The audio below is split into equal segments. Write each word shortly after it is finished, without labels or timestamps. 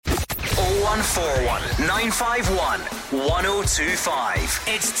0141 951 1025.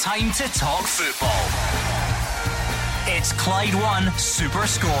 It's time to talk football. It's Clyde One Super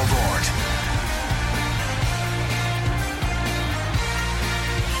Scoreboard.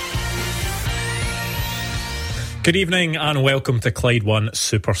 Good evening and welcome to Clyde One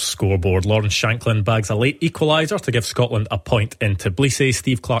Super Scoreboard. Lawrence Shanklin bags a late equaliser to give Scotland a point in Tbilisi.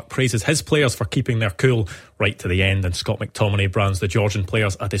 Steve Clarke praises his players for keeping their cool right to the end, and Scott McTominay brands the Georgian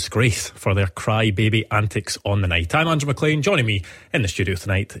players a disgrace for their cry-baby antics on the night. I'm Andrew Maclean. Joining me in the studio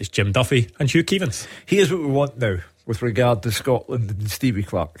tonight is Jim Duffy and Hugh Keevins. Here's what we want now with regard to Scotland and Stevie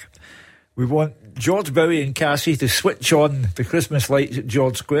Clarke. We want George Bowie and Cassie to switch on the Christmas lights at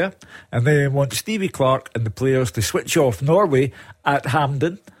George Square, and then we want Stevie Clarke and the players to switch off Norway at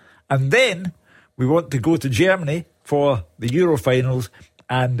Hampden, and then we want to go to Germany for the Euro finals.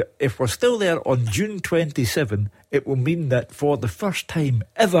 And if we're still there on June 27, it will mean that for the first time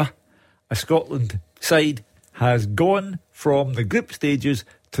ever, a Scotland side has gone from the group stages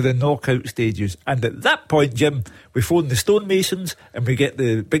to the knockout stages. And at that point, Jim, we phone the stonemasons and we get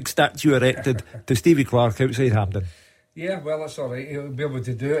the big statue erected to Stevie Clarke outside Hampden. Yeah, well, that's all right. He'll be able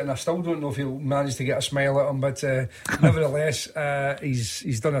to do it, and I still don't know if he'll manage to get a smile at him. But nevertheless,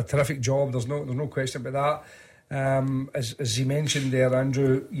 he's done a terrific job. There's no question about that. As he mentioned there,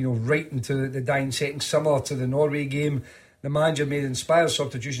 Andrew, right into the dying seconds, similar to the Norway game. The manager made inspired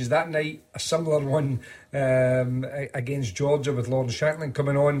substitutions that night, a similar one against Georgia with Lawrence Shanklin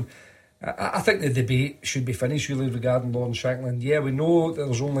coming on. I think the debate should be finished really regarding Lawrence Shanklin. Yeah, we know that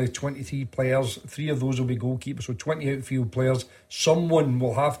there's only 23 players, 3 of those will be goalkeepers, so 20 outfield players. Someone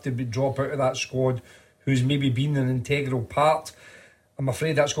will have to drop out of that squad who's maybe been an integral part. I'm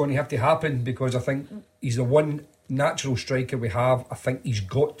afraid that's going to have to happen because I think he's the one natural striker we have. I think he's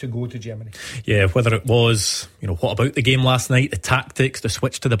got to go to Germany. Yeah, whether it was, what about the game last night, the tactics, the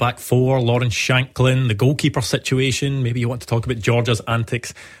switch to the back four, Lawrence Shanklin, the goalkeeper situation, maybe you want to talk about Georgia's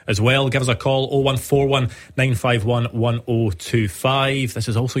antics as well, give us a call, 0141 951 1025. This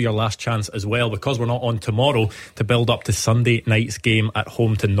is also your last chance as well, because we're not on tomorrow, to build up to Sunday night's game at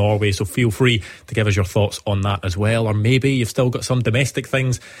home to Norway, so feel free to give us your thoughts on that as well, or maybe you've still got some domestic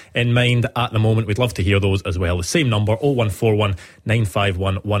things in mind at the moment. We'd love to hear those as well. The same number, 0141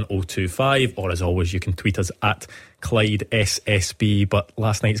 951 1025, or as always you can tweet us at Clyde SSB. But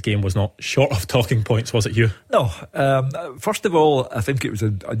last night's game was not short of talking points, was it, Hugh? No. First of all, I think it was a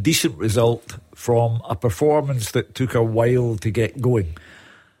decent result from a performance that took a while to get going,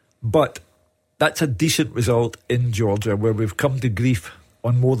 but that's a decent result in Georgia, where we've come to grief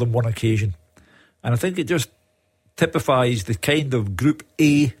on more than one occasion, and I think it just typifies the kind of Group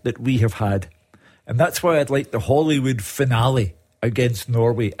A that we have had. And that's why I'd like the Hollywood finale against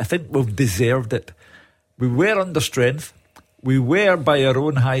Norway. I think we've deserved it. We were under strength. We were, by our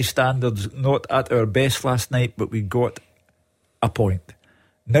own high standards, not at our best last night, but we got a point.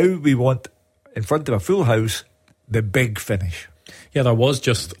 Now we want, in front of a full house, the big finish. Yeah, there was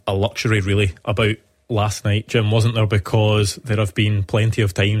just a luxury really about last night, Jim, wasn't there? Because there have been plenty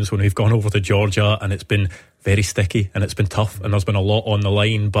of times when we've gone over to Georgia and it's been very sticky and it's been tough and there's been a lot on the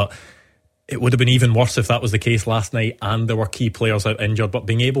line, but it would have been even worse if that was the case last night and there were key players out injured. But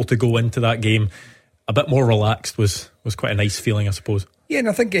being able to go into that game a bit more relaxed was quite a nice feeling, I suppose. Yeah, and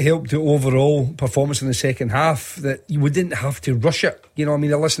I think it helped the overall performance in the second half that we didn't have to rush it.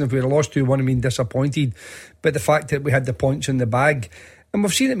 Listen, if we had lost 2-1 and been disappointed, but the fact that we had the points in the bag, and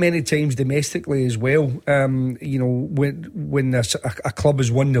we've seen it many times domestically as well, when a club has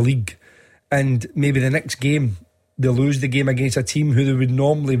won the league and maybe the next game they lose the game against a team who they would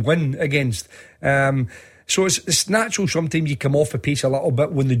normally win against. So it's natural sometimes you come off the pace a little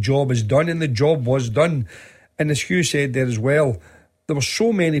bit when the job is done, and the job was done. And as Hugh said there as well, there were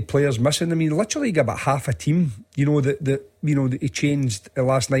so many players missing. Literally you got about half a team, that he changed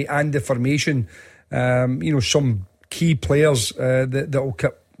last night, and the formation. Some key players that will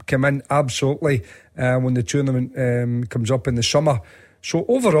come in absolutely when the tournament comes up in the summer. So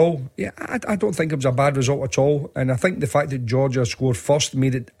overall, yeah, I don't think it was a bad result at all. And I think the fact that Georgia scored first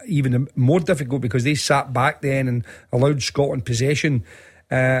made it even more difficult because they sat back then and allowed Scotland possession.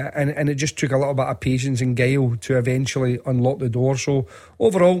 And it just took a little bit of patience and guile to eventually unlock the door. So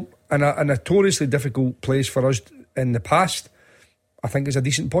overall, in a notoriously difficult place for us in the past, I think it's a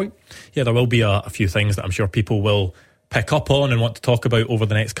decent point. Yeah, there will be a few things that I'm sure people will pick up on and want to talk about over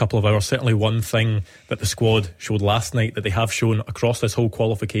the next couple of hours. Certainly one thing that the squad showed last night, that they have shown across this whole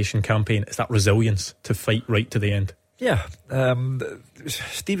qualification campaign, is that resilience to fight right to the end. Yeah,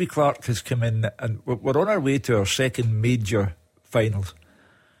 Stevie Clarke has come in and we're on our way to our second major finals.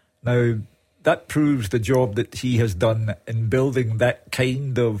 Now, that proves the job that he has done in building that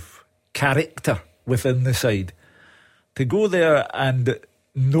kind of character within the side. To go there and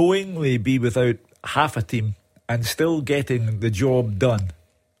knowingly be without half a team and still getting the job done,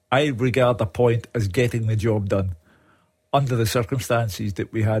 I regard the point as getting the job done under the circumstances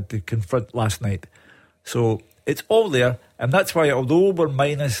that we had to confront last night. So it's all there, and that's why, although we're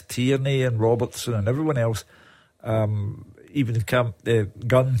minus Tierney and Robertson and everyone else, even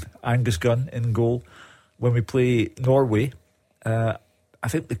Angus Gunn in goal, when we play Norway, I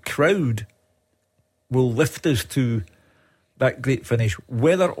think the crowd will lift us to that great finish,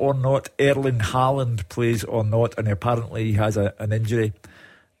 whether or not Erling Haaland plays or not, and apparently he has an injury.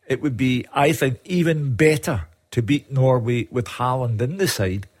 It would be, I think, even better to beat Norway with Haaland in the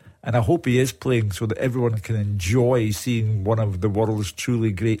side, and I hope he is playing so that everyone can enjoy seeing one of the world's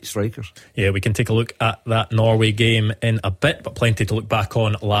truly great strikers. Yeah, we can take a look at that Norway game in a bit, but plenty to look back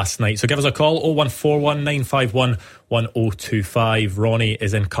on last night. So give us a call, 0141 951 1025. Ronnie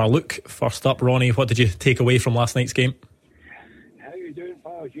is in Carluke. First up, Ronnie, what did you take away from last night's game? How you doing,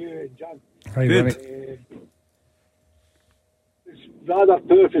 pal? Hugh and John. Hi, Good. It's rather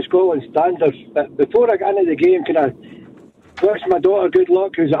poor for Scotland standards, but before I get into the game, can I wish my daughter good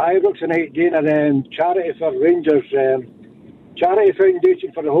luck, who's at Ibrox tonight, doing a charity for Rangers, charity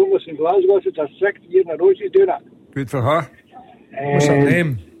foundation for the homeless in Glasgow. It's her 6th year in a row she's doing it. Good for her. What's her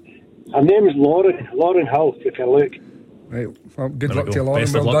name? Her name is Lauren Hull, if you look. Right, well, good There luck we to go. Lauren.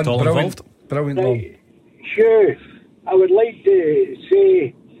 Best Well of luck done. to all Brilliant. involved. Brilliant, Lauren. Right, Hugh, I would like to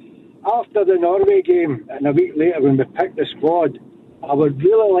say, after the Norway game and a week later when we picked the squad, I would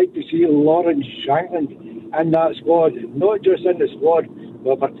really like to see Lawrence Shankland in that squad, not just in the squad,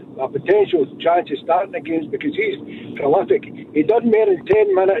 but a potential chance of starting the games, because he's prolific. He done more in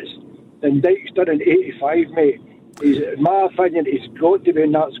 10 minutes than Dykes done in 85, mate. In my opinion, he's got to be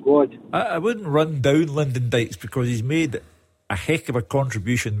in that squad. I wouldn't run down Lyndon Dykes because he's made a heck of a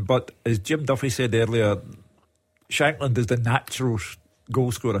contribution, but as Jim Duffy said earlier, Shankland is the natural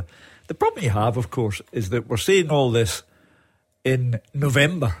goal scorer. The problem you have, of course, is that we're saying all this in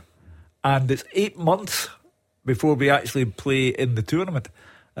November, and it's 8 months before we actually play in the tournament.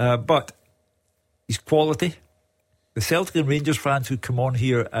 But he's quality. The Celtic and Rangers fans who come on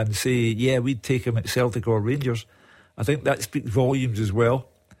here and say, yeah, we'd take him at Celtic or Rangers, I think that speaks volumes as well.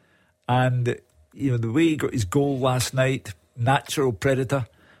 And, you know, the way he got his goal last night, natural predator.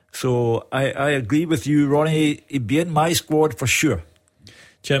 So I agree with you, Ronnie. He'd be in my squad for sure.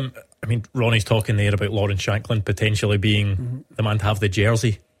 Jim, I mean, Ronnie's talking there about Lawrence Shankland potentially being the man to have the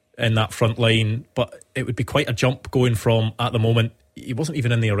jersey in that front line, but it would be quite a jump going from, at the moment, he wasn't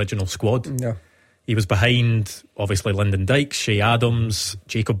even in the original squad. Yeah. He was behind, obviously, Lyndon Dykes, Shea Adams,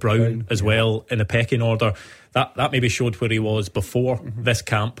 Jacob Brown as well in the pecking order. That maybe showed where he was before this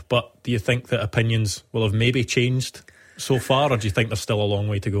camp, but do you think that opinions will have maybe changed so far, or do you think there's still a long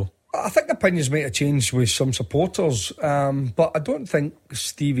way to go? I think opinions might have changed with some supporters, but I don't think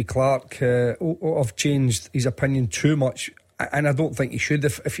Stevie Clarke have changed his opinion too much, and I don't think he should.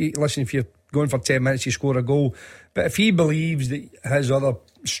 If you're going for 10 minutes, you score a goal, but if he believes that his other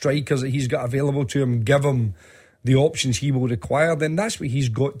strikers that he's got available to him give him the options he will require, then that's what he's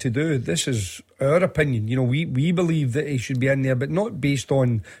got to do. This is our opinion. You know, we believe that he should be in there, but not based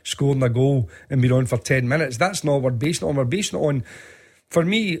on scoring a goal and being on for 10 minutes. That's not what we're basing it on. We're basing it on, for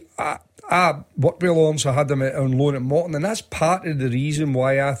me, I worked with Lawrence. I had him on loan at Morton, and that's part of the reason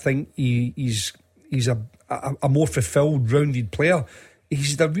why I think he's a more fulfilled, rounded player.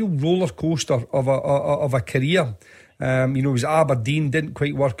 He's the real roller coaster of a career. He was Aberdeen, didn't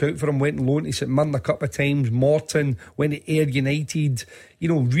quite work out for him, went and loaned to St Mirren a couple of times, Morton, went to Ayr United,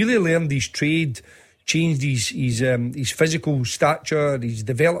 really learned his trade, changed his physical stature, his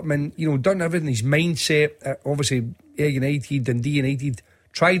development, done everything, his mindset, obviously Ayr United, Dundee United,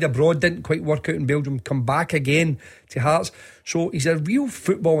 tried abroad, didn't quite work out in Belgium, come back again to Hearts. So he's a real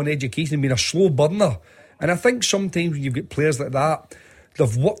football and education, been a slow burner. And I think sometimes when you've got players like that,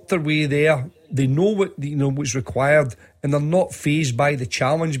 they've worked their way there. They know what's required, and they're not fazed by the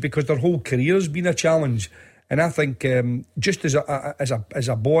challenge because their whole career has been a challenge. And I think just as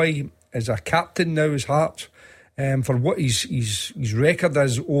a boy, as a captain now, as Hearts, for what his record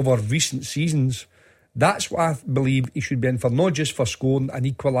is over recent seasons, that's what I believe he should be in for. Not just for scoring an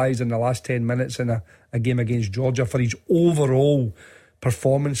equaliser in the last 10 minutes in a game against Georgia, for his overall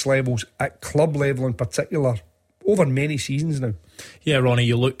performance levels at club level in particular over many seasons now. Yeah, Ronnie,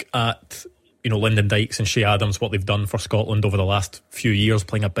 you look at Lyndon Dykes and Shea Adams, what they've done for Scotland over the last few years,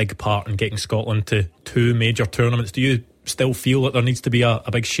 playing a big part in getting Scotland to 2 major tournaments. Do you still feel that there needs to be a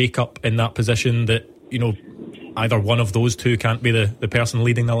big shake-up in that position, that either one of those two can't be the person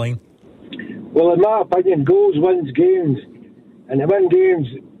leading the line? Well, in my opinion, goals wins games, and to win games,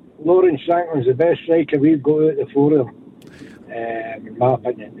 Lawrence Shanklin's the best striker we've got out of the four of them. In my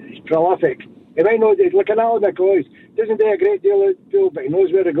opinion, he's prolific. He might not, like an Alan McCoy, doesn't do a great deal of goal, but he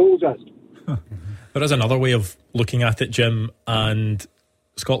knows where the goals are. There is another way of looking at it, Jim, and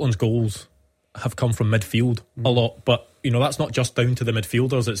Scotland's goals have come from midfield a lot, but that's not just down to the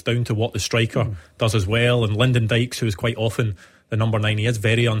midfielders, it's down to what the striker does as well. And Lyndon Dykes, who is quite often the number 9, he is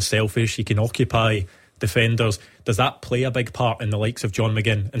very unselfish, he can occupy defenders. Does that play a big part in the likes of John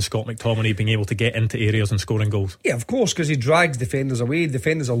McGinn and Scott McTominay being able to get into areas and scoring goals? Yeah, of course, because he drags defenders away.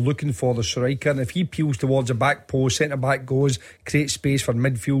 Defenders are looking for the striker, and if he peels towards the back post, centre back goes, creates space for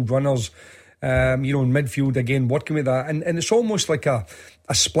midfield runners. In midfield again, working with that, and it's almost like a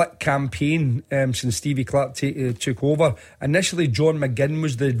split campaign since Stevie Clarke took over. Initially, John McGinn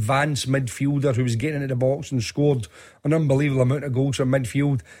was the advanced midfielder who was getting into the box and scored an unbelievable amount of goals from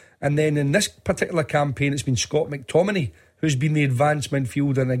midfield. And then in this particular campaign, it's been Scott McTominay who's been the advanced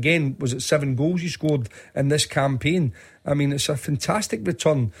midfielder. And again, was it 7 goals he scored in this campaign? I mean, it's a fantastic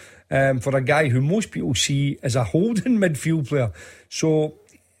return for a guy who most people see as a holding midfield player. So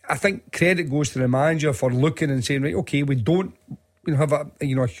I think credit goes to the manager for looking and saying, right, okay, we don't have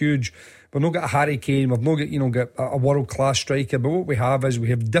a huge, we've not got a Harry Kane, we've not got a world class striker, but what we have is we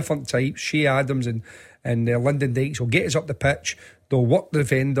have different types. Shea Adams and Lyndon Dykes will get us up the pitch, they'll work the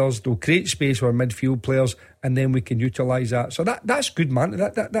defenders, they'll create space for our midfield players, and then we can utilise that. So that's good, man.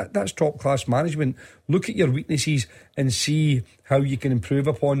 That's top class management. Look at your weaknesses and see how you can improve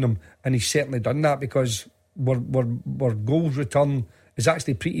upon them, and he's certainly done that, because our goals return is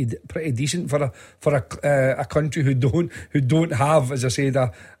actually pretty decent for a country who don't have, as I said,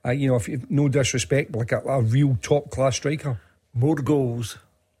 if no disrespect, like a real top class striker. More goals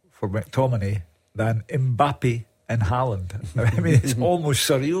for McTominay than Mbappe and Haaland. I mean, it's almost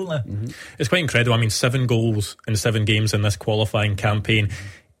surreal now. It's quite incredible. I mean, 7 goals in 7 games in this qualifying campaign.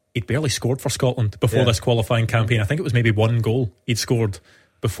 He'd barely scored for Scotland before this qualifying campaign. I think it was maybe 1 goal he'd scored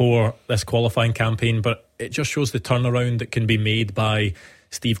before this qualifying campaign, but it just shows the turnaround that can be made by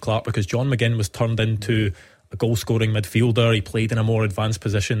Steve Clarke, because John McGinn was turned into a goal scoring midfielder. He played in a more advanced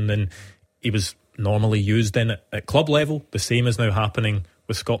position than he was normally used in at club level. The same is now happening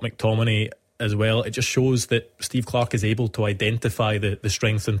with Scott McTominay as well. It just shows that Steve Clarke is able to identify the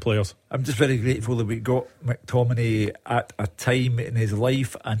strengths in players. I'm just very grateful that we got McTominay at a time in his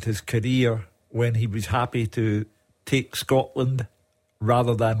life and his career when he was happy to take Scotland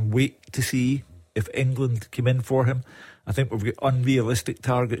rather than wait to see if England came in for him. I think we've got unrealistic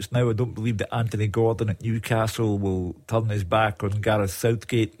targets now. I don't believe that Anthony Gordon at Newcastle will turn his back on Gareth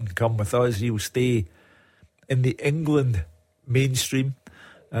Southgate and come with us. He'll stay in the England mainstream.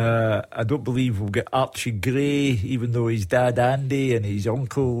 I don't believe we'll get Archie Gray, even though his dad Andy and his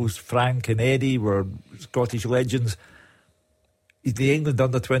uncles Frank and Eddie were Scottish legends. He's the England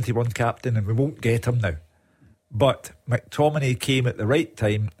under-21 captain, and we won't get him now. But McTominay came at the right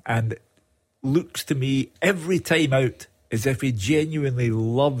time and looks to me every time out as if he genuinely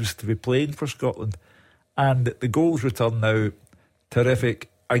loves to be playing for Scotland. And the goals return now, terrific.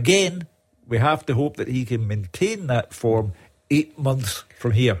 Again, we have to hope that he can maintain that form 8 months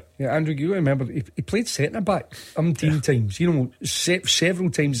from here. Yeah, Andrew, you remember he played centre-back times, several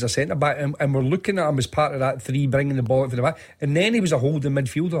times as a centre-back, and we're looking at him as part of that 3, bringing the ball out for the back, and then he was a holding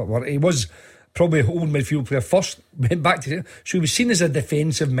midfielder, where he was probably a holding midfield player first, went back to, so he was seen as a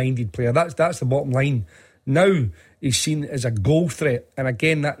defensive-minded player. That's the bottom line. Now he's seen as a goal threat, and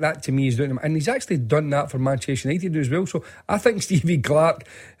again, that to me is doing him, and he's actually done that for Manchester United as well. So I think Stevie Clarke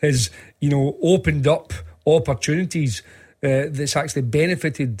has, opened up opportunities that's actually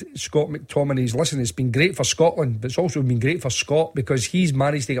benefited Scott McTominay's. Listen, it's been great for Scotland, but it's also been great for Scott, because he's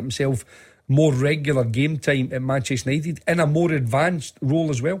managed to get himself more regular game time at Manchester United in a more advanced role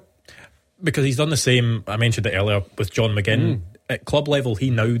as well. Because he's done the same, I mentioned it earlier, with John McGinn. At club level,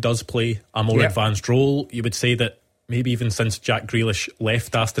 he now does play a more advanced role. You would say that maybe even since Jack Grealish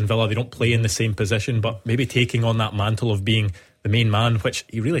left Aston Villa, they don't play in the same position, but maybe taking on that mantle of being the main man, which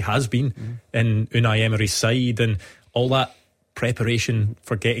he really has been in Unai Emery's side, and all that preparation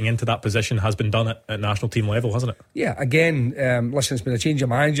for getting into that position has been done at national team level, hasn't it? Yeah, again, listen, it's been a change of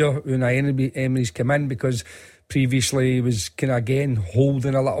manager. Unai Emery's come in, because previously he was kind of again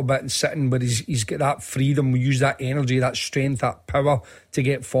holding a little bit and sitting, but he's got that freedom. We use that energy, that strength, that power to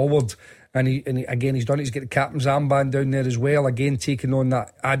get forward. And again, he's done it. He's got the captain's armband down there as well, again taking on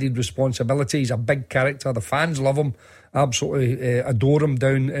that added responsibility. He's a big character. The fans love him, absolutely adore him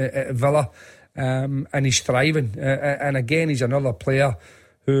down at Villa. And he's thriving, and again he's another player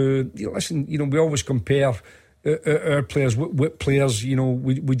who, listen, we always compare our players. What players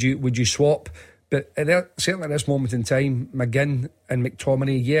would you swap? But certainly at this moment in time, McGinn and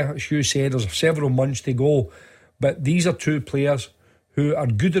McTominay, yeah, as Hugh said, there's several months to go, but these are two players who are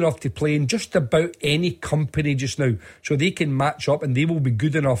good enough to play in just about any company just now, so they can match up and they will be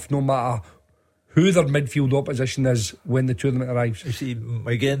good enough no matter who their midfield opposition is when the tournament arrives. You see,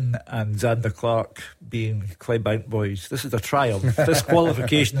 McGinn and Xander Clark being Clydebank boys, this is a triumph. This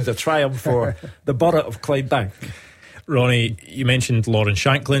qualification is a triumph for the borough of Clydebank. Ronnie, you mentioned Lawrence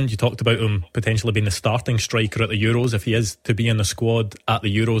Shankland. You talked about him potentially being the starting striker at the Euros. If he is to be in the squad at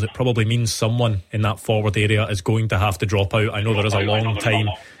the Euros, it probably means someone in that forward area is going to have to drop out. I know there is a long time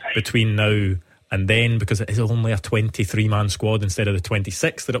between now and then, because it is only a 23-man squad instead of the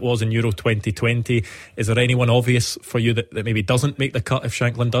 26 that it was in Euro 2020. Is there anyone obvious for you that maybe doesn't make the cut if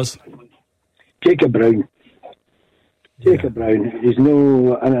Shankland does? Jacob Brown. Jacob Brown. He's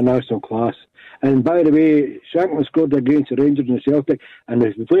no international class. And by the way, Shankland scored against the Rangers and Celtic, and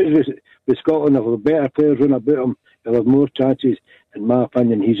if the players with Scotland have better players run about him, he'll have more chances. In my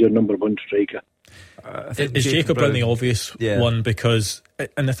opinion, he's your number one striker. Is Jacob Brown the obvious one? Because,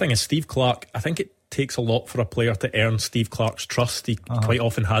 and the thing is, Steve Clarke, I think it takes a lot for a player to earn Steve Clarke's trust. He quite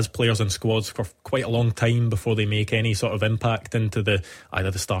often has players in squads for quite a long time before they make any sort of impact into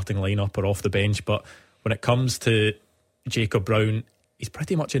either the starting lineup or off the bench. But when it comes to Jacob Brown, he's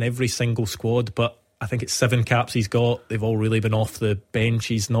pretty much in every single squad, but I think it's 7 caps he's got. They've all really been off the bench.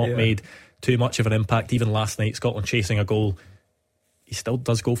 He's not made too much of an impact. Even last night, Scotland chasing a goal, he still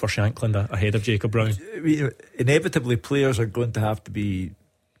does go for Shankland ahead of Jacob Brown. Inevitably, players are going to have to be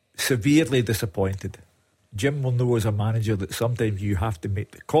severely disappointed. Jim will know as a manager that sometimes you have to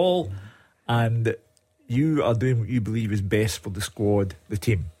make the call, and you are doing what you believe is best for the squad, the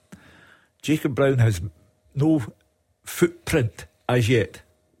team. Jacob Brown has no footprint as yet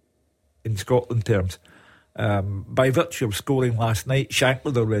in Scotland terms. By virtue of scoring last night,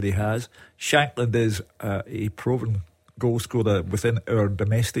 Shankland already has. Shankland is a proven goal scorer within our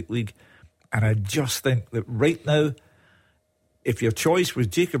domestic league, and I just think that right now, if your choice was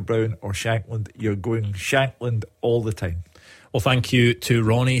Jacob Brown or Shankland, you're going Shankland all the time. Well, thank you to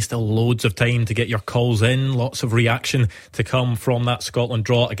Ronnie. Still loads of time to get your calls in. Lots of reaction to come from that Scotland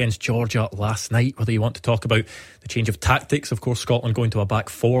draw against Georgia last night. Whether you want to talk about the change of tactics, of course, Scotland going to a back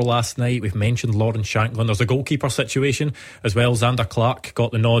four last night. We've mentioned Lawrence Shankland. There's a goalkeeper situation as well. Xander Clark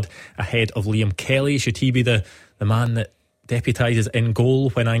got the nod ahead of Liam Kelly. Should he be the man that deputises in goal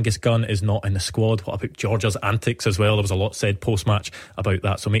when Angus Gunn is not in the squad? What about Georgia's antics as well? There was a lot said post-match about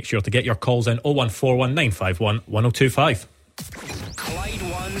that. So make sure to get your calls in 0141 951 1025. Clyde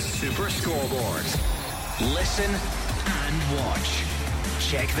One Super Scoreboard. Listen and watch.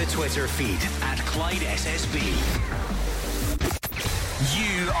 Check the Twitter feed at Clyde SSB.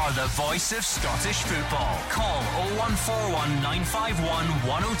 You are the voice of Scottish football. Call 0141 951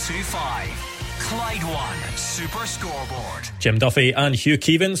 1025. Clyde One Super Scoreboard. Jim Duffy and Hugh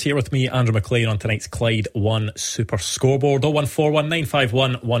Keevins here with me, Andrew Maclean, on tonight's Clyde One Super Scoreboard. 0141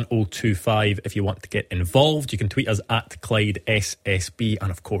 951 1025. If you want to get involved, you can tweet us at Clyde SSB,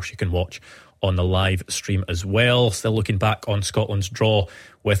 and of course you can watch on the live stream as well. Still looking back on Scotland's draw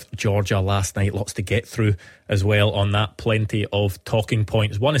with Georgia last night. Lots to get through as well on that. Plenty of talking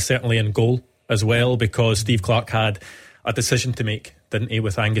points. One is certainly in goal as well, because Steve Clarke had a decision to make, didn't he,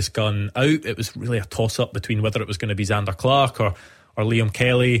 with Angus Gunn out. It was really a toss-up between whether it was going to be Xander Clark or Liam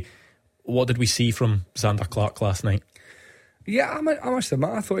Kelly. What did we see from Xander Clark last night? Yeah, I must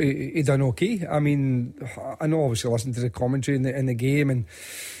admit, I thought he done okay. I mean, I know obviously listened to the commentary in the game, and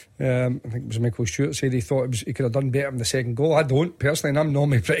I think it was Michael Stewart said he thought he could have done better in the second goal. I don't, personally, and I'm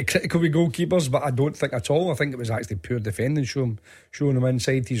normally pretty critical with goalkeepers, but I don't think at all. I think it was actually pure defending, showing him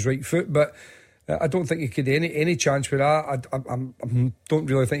inside his right foot, but I don't think he could any chance with that. I don't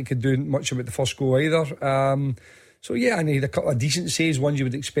really think he could do much about the first goal either. So yeah, and he had a couple of decent saves, ones you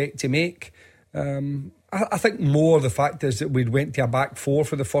would expect to make. I think more the fact is that we went to a back four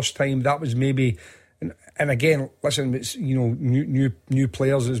for the first time. That was maybe, and again, listen, it's new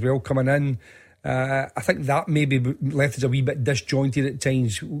players as well coming in. I think that maybe left us a wee bit disjointed at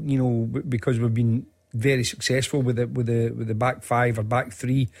times, because we've been very successful with the back five or back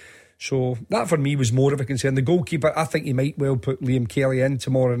three. So that for me was more of a concern. The goalkeeper, I think he might well put Liam Kelly in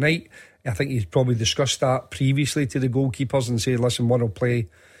tomorrow night. I think he's probably discussed that previously to the goalkeepers and said, listen, one will play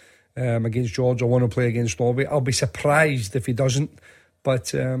against Georgia, one will play against Norway. I'll be surprised if he doesn't.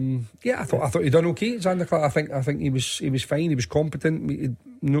 But I thought he'd done okay. Xander Clark, I think he was fine. He was competent.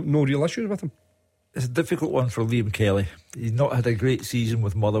 No real issues with him. It's a difficult one for Liam Kelly. He's not had a great season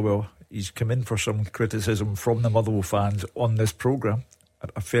with Motherwell. He's come in for some criticism from the Motherwell fans on this programme at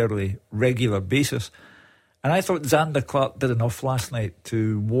a fairly regular basis, and I thought Xander Clark did enough last night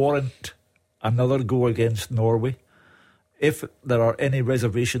to warrant another go against Norway. If there are any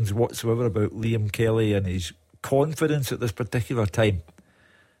reservations whatsoever about Liam Kelly and his confidence at this particular time.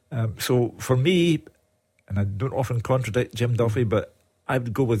 So for me, and I don't often contradict Jim Duffy, but I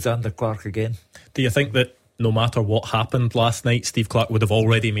would go with Zander Clark again. Do you think that no matter what happened last night, Steve Clarke would have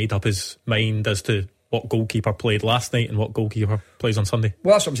already made up his mind as to what goalkeeper played last night and what goalkeeper plays on Sunday?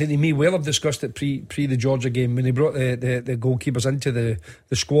 Well, that's what I'm saying. He may well have discussed it pre the Georgia game when he brought the goalkeepers into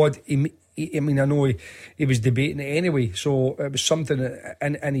the squad. I know he was debating it anyway, so it was something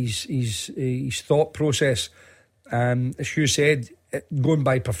in his thought process. As Hugh said, going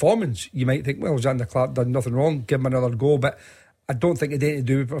by performance, you might think, well, Zander Clarke done nothing wrong, give him another go, but I don't think it had anything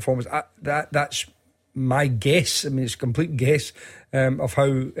to do with performance. That's my guess. I mean, it's a complete guess of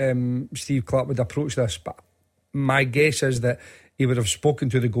how Steve Clarke would approach this, but my guess is that he would have spoken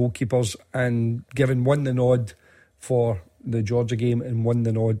to the goalkeepers and given one the nod for the Georgia game and one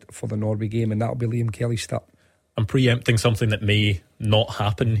the nod for the Norway game, and that'll be Liam Kelly's start. I'm preempting something that may not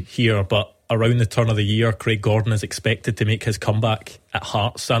happen here, but around the turn of the year, Craig Gordon is expected to make his comeback at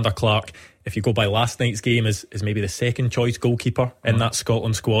Hearts. Zander Clarke, if you go by last night's game, is maybe the second choice goalkeeper in that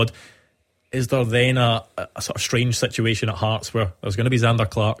Scotland squad. Is there then a sort of strange situation at Hearts where there's going to be Zander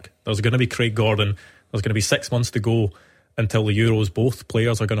Clarke, there's going to be Craig Gordon, there's going to be 6 months to go until the Euros? Both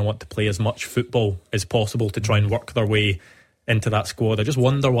players are going to want to play as much football as possible to try and work their way into that squad. I just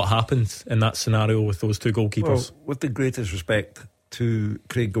wonder what happens in that scenario with those two goalkeepers. Well, with the greatest respect to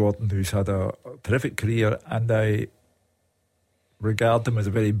Craig Gordon, who's had a terrific career, and I regard him as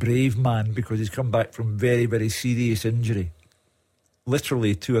a very brave man because he's come back from very, very serious injury,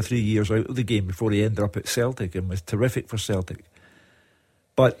 literally 2 or 3 years out of the game before he ended up at Celtic, and was terrific for Celtic.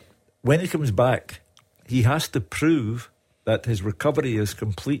 But when he comes back, he has to prove that his recovery is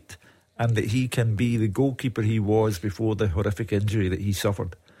complete and that he can be the goalkeeper he was before the horrific injury that he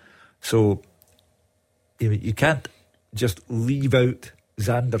suffered. So you can't just leave out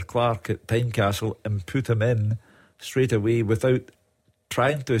Zander Clarke at Tynecastle and put him in straight away without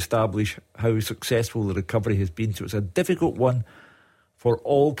trying to establish how successful the recovery has been. So it's a difficult one for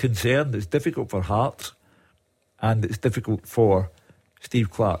all concerned. It's difficult for Hearts and it's difficult for Steve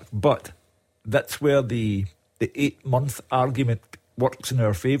Clarke. But that's where the 8-month argument works in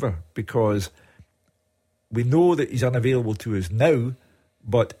our favour, because we know that he's unavailable to us now,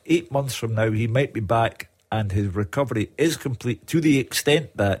 but 8 months from now he might be back and his recovery is complete to the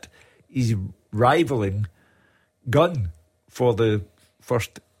extent that he's rivalling Gunn for the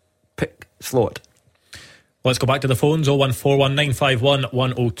first pick slot. Let's go back to the phones.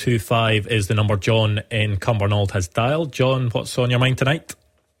 01419511025 is the number John in Cumbernauld has dialed. John, what's on your mind tonight?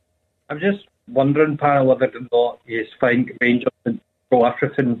 I'm just wondering, panel, whether or not you think Rangers would throw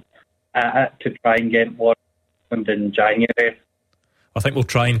everything at it to try and get more in January. I think we'll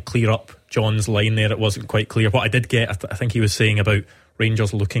try and clear up John's line there. It wasn't quite clear. What I did get, I think he was saying about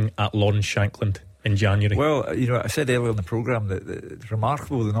Rangers looking at Lawrence Shankland in January. Well, I said earlier in the programme that it's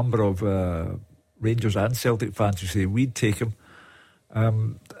remarkable the number of Rangers and Celtic fans who say we'd take him.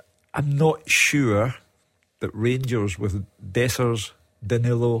 I'm not sure that Rangers with Dessers,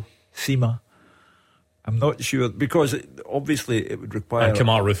 Danilo, Sima, I'm not sure, because obviously it would require... And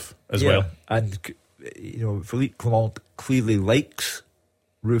Kemar Roof as well. And, Philippe Clement clearly likes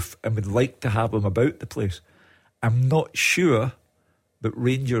Roof and would like to have him about the place. I'm not sure that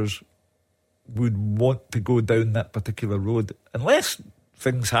Rangers would want to go down that particular road, unless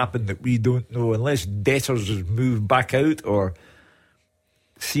things happen that we don't know, unless Dessers has moved back out or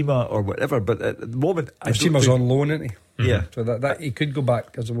Sima or whatever. But at the moment, Sima's on loan, isn't he? Yeah, so that he could go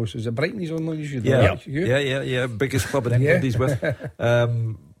back as opposed to, is it Brighton he's on loan? You should yeah. Biggest club in England he's with.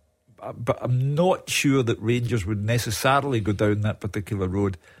 But I'm not sure that Rangers would necessarily go down that particular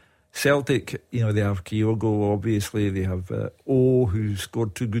road. Celtic, they have Kyogo, obviously. They have O, who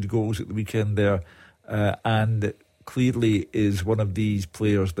scored 2 good goals at the weekend there, and clearly is one of these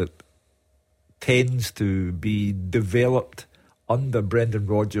players that tends to be developed under Brendan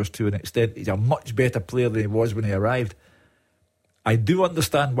Rodgers to an extent. He's a much better player than he was when he arrived. I do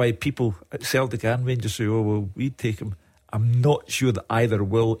understand why people at Celtic and Rangers say, oh, well, we'd take him. I'm not sure that either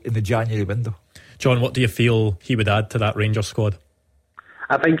will in the January window. John, what do you feel he would add to that Rangers squad?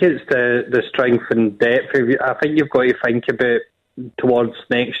 I think it's the strength and depth. I think you've got to think about towards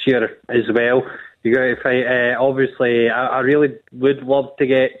next year as well. You've got to fight. Obviously, I really would love to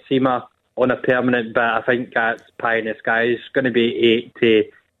get Sima on a permanent, but I think that's pie in the sky. It's going to be 8 to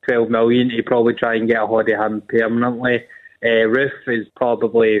 12 million to probably try and get a hold of him permanently. Roof is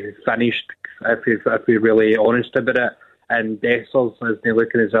probably finished if we're really honest about it. And Dessers isn't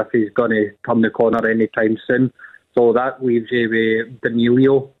looking as if he's going to turn the corner anytime soon. So that leaves you with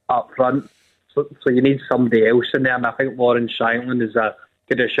Danilo up front. So you need somebody else in there, and I think Lawrence Shankland is a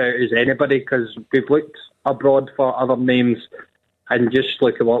good a shout as anybody, because we've looked abroad for other names and just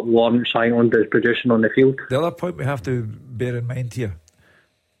look at what Lawrence Shankland is producing on the field. The other point we have to bear in mind here,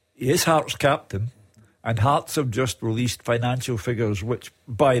 he is Hearts captain, and Hearts have just released financial figures which,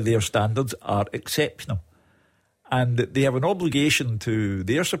 by their standards, are exceptional. And they have an obligation to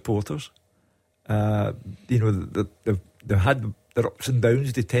their supporters. They've had their ups and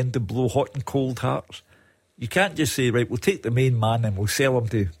downs. They tend to blow hot and cold Hearts. You can't just say, right, we'll take the main man and we'll sell him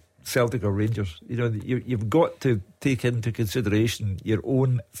to Celtic or Rangers. You've got to take into consideration your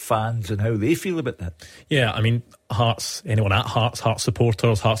own fans and how they feel about that. Yeah, I mean, Hearts, anyone at Hearts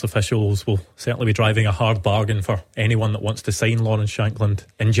supporters, Hearts officials will certainly be driving a hard bargain for anyone that wants to sign Lawrence Shankland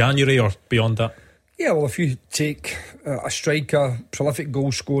in January or beyond that. Yeah, well, if you take a striker, prolific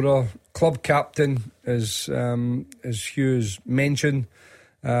goal scorer, club captain, as Hugh has mentioned,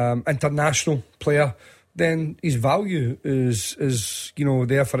 international player, then his value is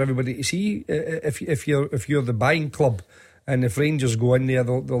there for everybody to see. If you're the buying club, and if Rangers go in there,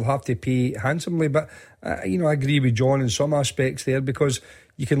 they'll have to pay handsomely. But I agree with John in some aspects there, because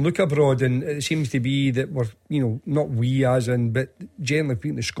you can look abroad, and it seems to be that we're not we as in, but generally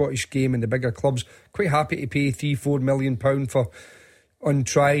speaking, the Scottish game and the bigger clubs quite happy to pay £3-4 million for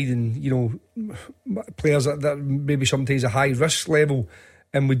untried and players that maybe sometimes a high risk level.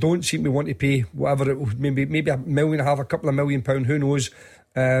 And we don't seem to want to pay whatever it was, maybe £1.5 million, a couple of £1 million, who knows,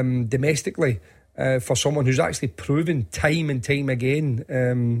 domestically, for someone who's actually proven time and time again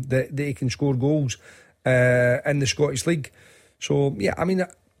that he can score goals in the Scottish League. So yeah, I mean,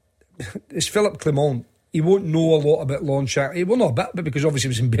 it's Philippe Clement. He won't know a lot about Lawrence Shankland. He will know a bit, but because obviously he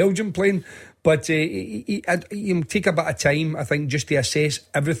was in Belgium playing. But he'll take a bit of time, I think, just to assess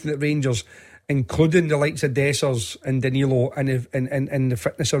everything at Rangers, including the likes of Dessers and Danilo and the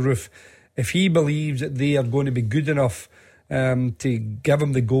fitness of Roof. If he believes that they are going to be good enough to give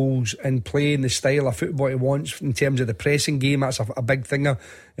him the goals and play in the style of football he wants in terms of the pressing game, that's a big thing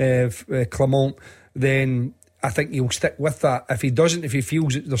of Clement, then I think he'll stick with that. If he doesn't, if he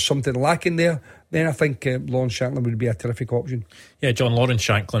feels that there's something lacking there, then I think Lawrence Shankland would be a terrific option. Yeah, John, Lawrence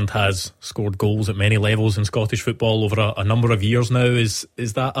Shankland has scored goals at many levels in Scottish football over a number of years now. Is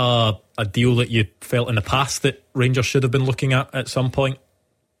that a deal that you felt in the past that Rangers should have been looking at some point?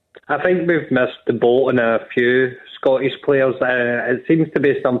 I think we've missed the boat on a few Scottish players. It seems to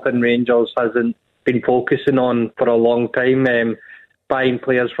be something Rangers hasn't been focusing on for a long time. Buying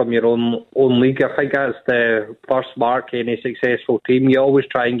players from your own league, I think that's the first mark in any successful team. You always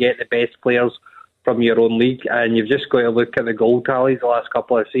try and get the best players from your own league, and you've just got to look at the goal tallies the last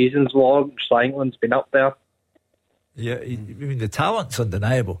couple of seasons. Lawrence Shankland's been up there. Yeah, I mean, the talent's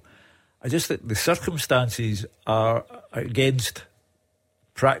undeniable. I just think the circumstances are against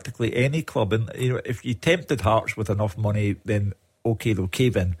practically any club, and if you tempted Hearts with enough money, then okay, they'll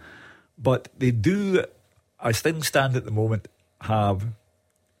cave in. But they do, as things stand at the moment, have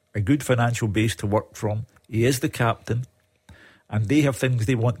a good financial base to work from. He is the captain, and they have things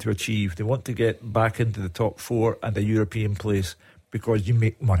they want to achieve. They want to get back into the top four and a European place, because you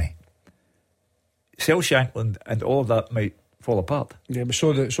make money. Sell Shankland and all of that might fall apart. Yeah, but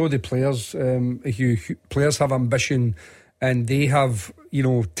so the players. Players have ambition, and they have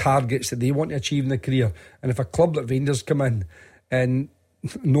targets that they want to achieve in their career. And if a club like Rangers come in, and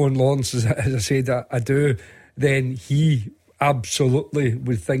knowing Lawrence as I said I do, then he absolutely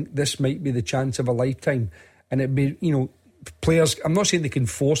would think this might be the chance of a lifetime. And it'd be, players, I'm not saying they can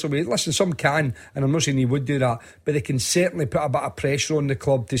force away. Listen, some can, and I'm not saying he would do that, but they can certainly put a bit of pressure on the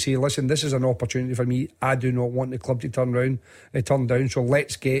club to say, listen, this is an opportunity for me. I do not want the club to turn down, so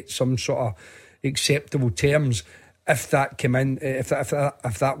let's get some sort of acceptable terms. If that came in, if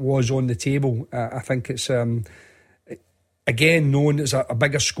that was on the table, I think it's again, knowing it's a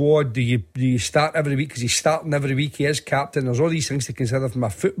bigger squad. Do you start every week? Because he's starting every week. He is captain. There's all these things to consider from a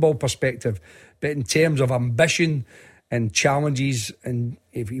football perspective, but in terms of ambition and challenges, and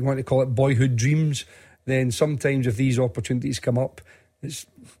if you want to call it boyhood dreams, then sometimes if these opportunities come up, it's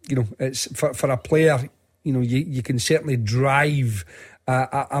it's for a player. You can certainly drive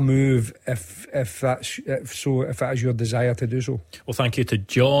a move if that is your desire to do so. Well, thank you to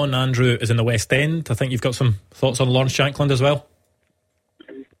John. Andrew is in the West End. I think you've got some thoughts on Lawrence Shankland as well.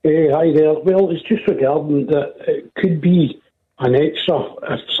 Hi there. Well, it's just regarding that it could be an extra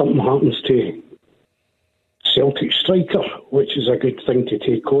if something happens to Celtic striker, which is a good thing to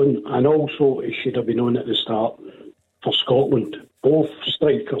take on, and also it should have been on at the start for Scotland. Both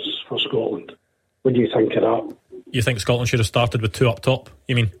strikers for Scotland. What do you think of that? You think Scotland should have started with two up top,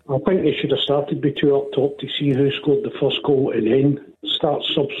 you mean? I think they should have started with two up top to see who scored the first goal, and then start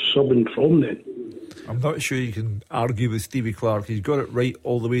subbing from then. I'm not sure you can argue with Stevie Clarke. He's got it right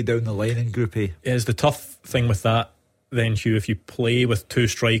all the way down the line in Group A. Is the tough thing with that then, Hugh, if you play with two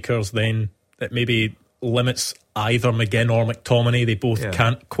strikers, then it maybe limits either McGinn or McTominay. They both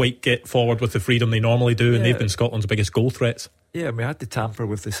can't quite get forward with the freedom they normally do, and they've been Scotland's biggest goal threats. Yeah, we had to tamper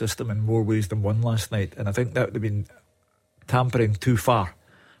with the system in more ways than one last night, and I think that would have been tampering too far.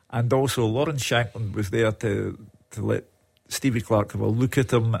 And also Lawrence Shankland was there to let Stevie Clarke have a look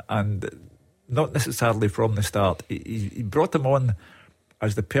at him, and not necessarily from the start. He brought him on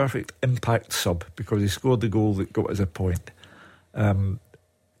as the perfect impact sub because he scored the goal that got us a point. Now,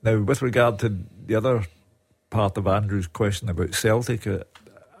 with regard to the other part of Andrew's question about Celtic,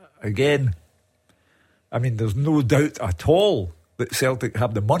 again, I mean, there's no doubt at all that Celtic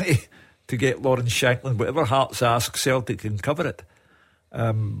have the money to get Lawrence Shankland. Whatever Hearts ask, Celtic can cover it.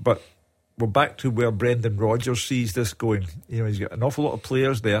 But we're back to where Brendan Rodgers sees this going. You know, he's got an awful lot of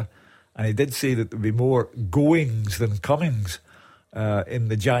players there, and he did say that there'll be more goings than comings in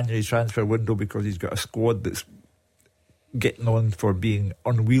the January transfer window because he's got a squad that's getting on for being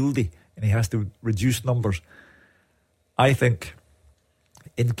unwieldy and he has to reduce numbers. I think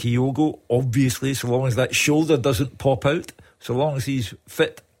in Kyogo, obviously, so long as that shoulder doesn't pop out, so long as he's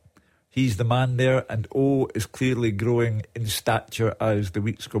fit, he's the man there, and O is clearly growing in stature as the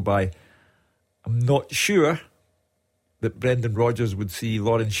weeks go by. I'm not sure that Brendan Rodgers would see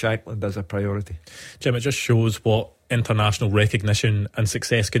Lawrence Shankland as a priority. Jim, it just shows what international recognition and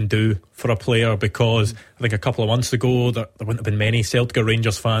success can do for a player, because I think a couple of months ago there wouldn't have been many Celtic or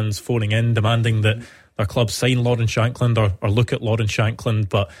Rangers fans phoning in demanding that their club sign Lawrence Shankland or look at Lawrence Shankland,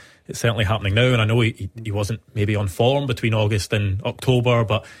 but it's certainly happening now. And I know he wasn't maybe on form between August and October,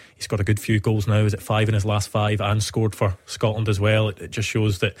 but he's got a good few goals now. Is it 5 in his last 5 and scored for Scotland as well? It just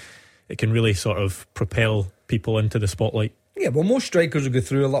shows that it can really sort of propel people into the spotlight. Yeah, well, most strikers will go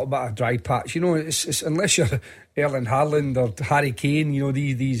through a little bit of dry patch. You know, it's unless you're Erling Haaland or Harry Kane, you know,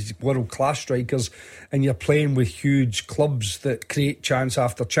 these world-class strikers, and you're playing with huge clubs that create chance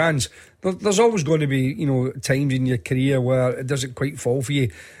after chance, there's always going to be, you know, times in your career where it doesn't quite fall for you,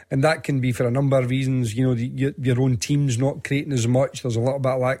 and that can be for a number of reasons. You know, your own team's not creating as much. There's a little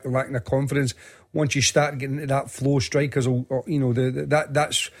bit of lacking of confidence. Once you start getting into that flow, strikers will, you know,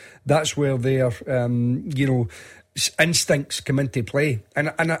 that's where their you know, instincts come into play,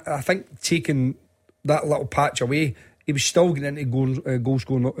 and I think taking that little patch away, he was still getting into goal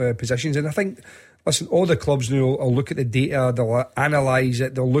scoring positions. And I think, listen, all the clubs now will look at the data, they'll analyse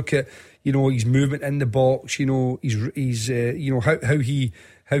it, they'll look at, you know, his movement in the box, you know, his you know, how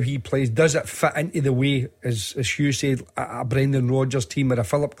he plays. Does it fit into the way, as Hugh said, a Brendan Rodgers team or a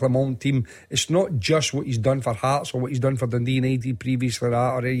Philip Clement team? It's not just what he's done for Hearts or what he's done for Dundee United previously,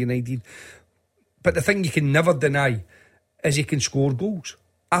 or United. But the thing you can never deny is he can score goals.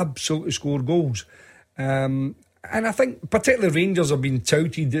 Absolutely score goals. And I think particularly Rangers have been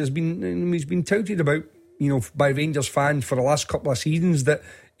touted. He's been touted about, you know, by Rangers fans for the last couple of seasons that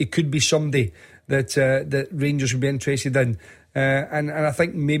it could be somebody that Rangers would be interested in. And I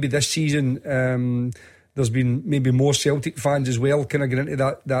think maybe this season there's been maybe more Celtic fans as well kind of get into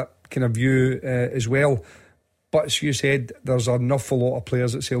that kind of view as well. But as you said, there's an awful lot of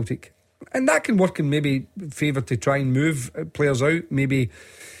players at Celtic, and that can work in maybe favour to try and move players out, maybe,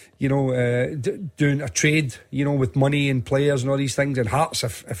 you know, doing a trade, you know, with money and players and all these things. And Hearts,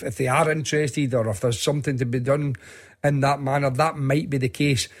 if they are interested, or if there's something to be done in that manner, that might be the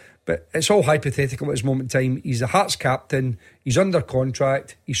case. But it's all hypothetical at this moment in time. He's the Hearts captain, he's under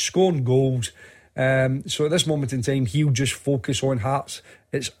contract, he's scoring goals. So at this moment in time, he'll just focus on Hearts.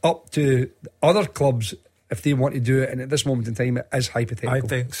 It's up to other clubs if they want to do it, and at this moment in time it is hypothetical. I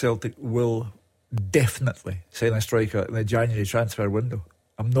think Celtic will definitely sign a striker in the January transfer window.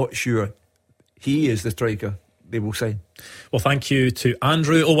 I'm not sure he is the striker they will sign. Well, thank you to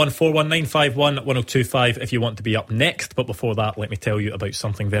Andrew. 01419511025 if you want to be up next. But before that, let me tell you about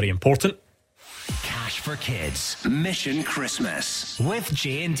something very important. Cash for Kids Mission Christmas with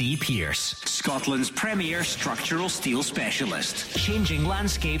J&D Pierce, Scotland's premier structural steel specialist, changing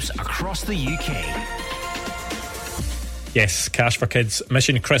landscapes across the UK. Yes, Cash for Kids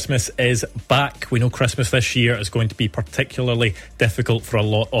Mission Christmas is back. We know Christmas this year is going to be particularly difficult for a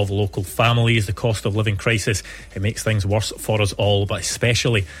lot of local families. The cost of living crisis, it makes things worse for us all, but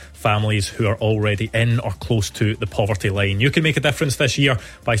especially families who are already in or close to the poverty line. You can make a difference this year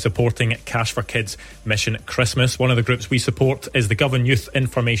by supporting Cash for Kids Mission Christmas. One of the groups we support is the Govan Youth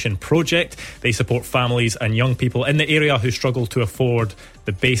Information Project. They support families and young people in the area who struggle to afford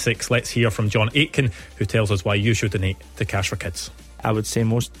the basics. Let's hear from John Aitken, who tells us why you should donate to Cash for Kids. I would say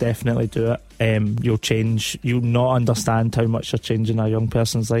most definitely do it. You'll not understand how much you're changing a young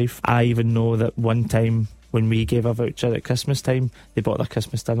person's life. I even know that one time when we gave a voucher at Christmas time, they bought their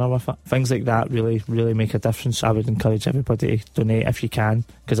Christmas dinner with it. Things like that really, really make a difference. I would encourage everybody to donate if you can,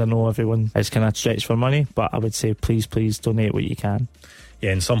 because I know everyone is kind of stretched for money, but I would say please donate what you can.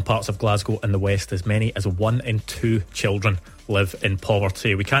 Yeah, in some parts of Glasgow and the West, as many as 1 in 2 children live in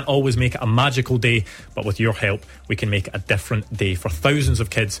poverty. We can't always make it a magical day, but with your help, we can make a different day for thousands of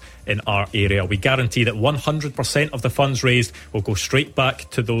kids in our area. We guarantee that 100% of the funds raised will go straight back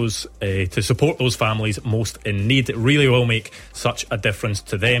to those to support those families most in need. It really will make such a difference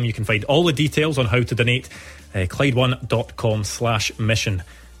to them. You can find all the details on how to donate Clyde1.com/mission.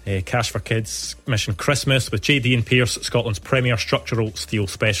 Cash for Kids Mission Christmas with JD and Pearce, Scotland's premier structural steel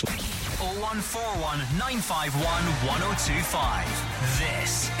specialist. 0141 951 1025.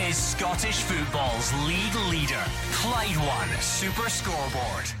 This is Scottish football's league leader, Clyde One Super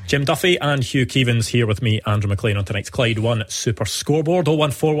Scoreboard. Jim Duffy and Hugh Keevins here with me, Andrew Maclean, on tonight's Clyde One Super Scoreboard.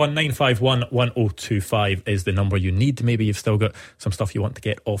 0141 951 1025 is the number you need. Maybe you've still got some stuff you want to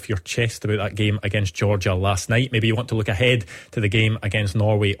get off your chest about that game against Georgia last night. Maybe you want to look ahead to the game against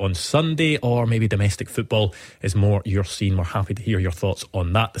Norway on Sunday, or maybe domestic football is more your scene. We're happy to hear your thoughts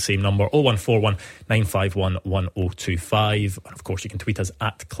on that. The same number, 0141 951 1025. And of course you can tweet us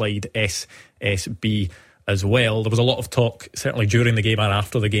at Clyde SSB as well. There was a lot of talk, certainly during the game and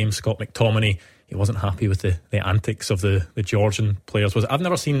after the game. Scott McTominay, he wasn't happy with the antics of the Georgian players. I've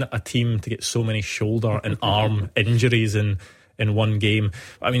never seen a team to get so many shoulder and arm injuries in one game.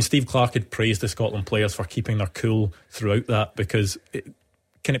 I mean, Steve Clarke had praised the Scotland players for keeping their cool throughout that, because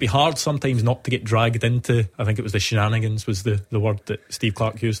can it be hard sometimes not to get dragged into, I think it was the shenanigans was the word that Steve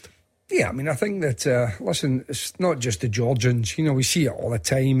Clarke used. Yeah, I mean, I think that, listen, it's not just the Georgians. You know, we see it all the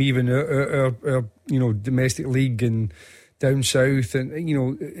time, even our domestic league and down south. And, you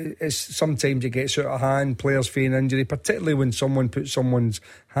know, it's sometimes it gets out of hand, players feign injury, particularly when someone puts someone's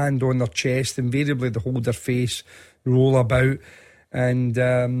hand on their chest. Invariably, they hold their face, roll about. And,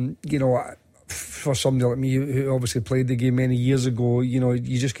 for somebody like me who obviously played the game many years ago, you know,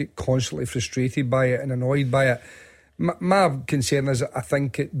 you just get constantly frustrated by it and annoyed by it. My concern is that I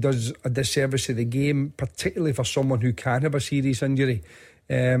think it does a disservice to the game, particularly for someone who can have a serious injury,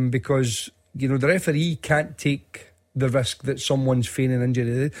 because, you know, the referee can't take the risk that someone's feigning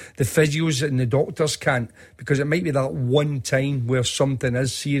injury. The physios and the doctors can't, because it might be that one time where something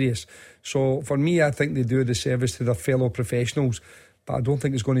is serious. So for me, I think they do a disservice to their fellow professionals, but I don't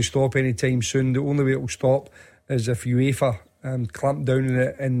think it's going to stop anytime soon. The only way it will stop is if UEFA clamp down on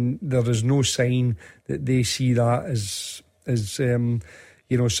it, and there is no sign that they see that as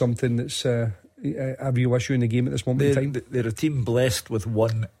something that's a real issue in the game at this moment in time. They're a team blessed with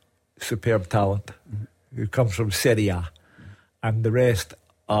one superb talent who comes from Serie A, and the rest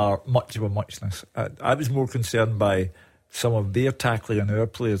are much of a muchness. I was more concerned by some of their tackling on our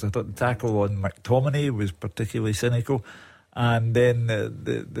players. I thought the tackle on McTominay was particularly cynical. And then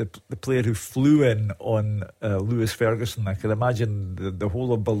the player who flew in on Lewis Ferguson, I can imagine the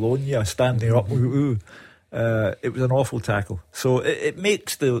whole of Bologna standing up. It was an awful tackle. So it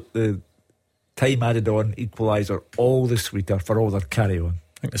makes the time added on equaliser all the sweeter for all their carry on.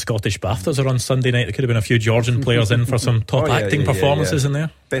 I think the Scottish BAFTAs are on Sunday night. There could have been a few Georgian players in for some top acting performances in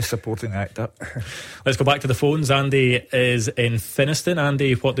there. Best supporting actor. Let's go back to the phones. Andy is in Finnieston.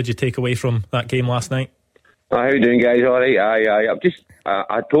 Andy, what did you take away from that game last night? How you doing, guys? All right.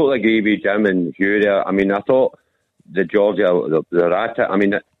 I totally agree with Jim and Hugh there. I mean, I thought the Georgia, they're at it. I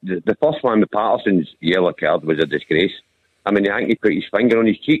mean, the first one with Patterson's yellow card was a disgrace. I mean, I think he put his finger on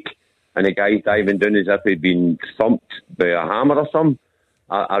his cheek, and the guy's diving down as if he'd been thumped by a hammer or something.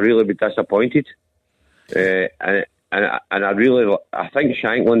 I really be disappointed. And I think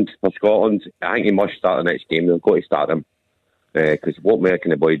Shankland for Scotland, I think he must start the next game. They've got to start him, because what more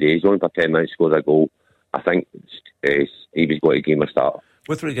can the boy do? He's only for 10 minutes scored a goal. I think he was going to give him a start.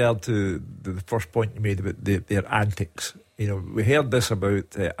 With regard to the first point you made about their antics, you know, we heard this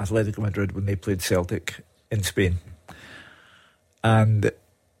about Atletico Madrid when they played Celtic in Spain, and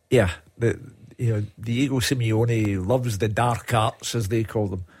Diego Simeone loves the dark arts, as they call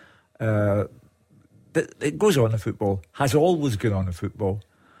them. It goes on in football, has always gone on in football,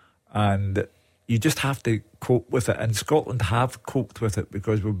 and you just have to cope with it. And Scotland have coped with it,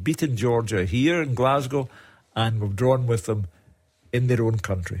 because we've beaten Georgia here in Glasgow and we've drawn with them in their own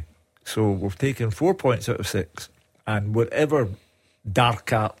country. So we've taken 4 points out of 6, and whatever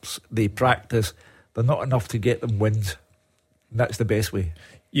dark arts they practice, they're not enough to get them wins. And that's the best way.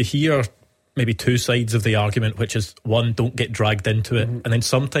 You hear maybe two sides of the argument, which is, one, don't get dragged into it. And then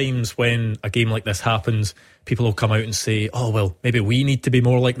sometimes when a game like this happens, people will come out and say, oh, well, maybe we need to be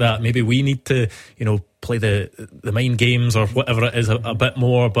more like that. Maybe we need to, play the mind games or whatever it is a bit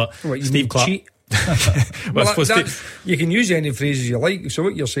more. But what, Steve Clarke... cheat? You can use any phrases you like. So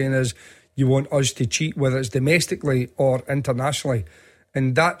what you're saying is you want us to cheat, whether it's domestically or internationally.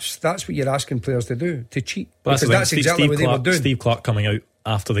 And that's what you're asking players to do, to cheat. But because that's exactly what they were doing. Steve Clarke coming out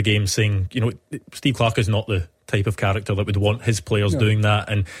after the game saying, Steve Clarke is not the type of character that would want his players doing that.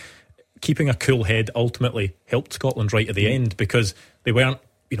 And keeping a cool head ultimately helped Scotland right at the end, because they weren't,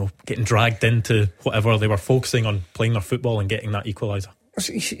 getting dragged into whatever. They were focusing on playing their football and getting that equaliser.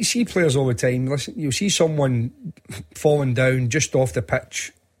 You see players all the time. Listen, you'll see someone falling down just off the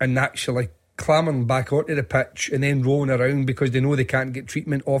pitch and actually clambering back onto the pitch and then rolling around because they know they can't get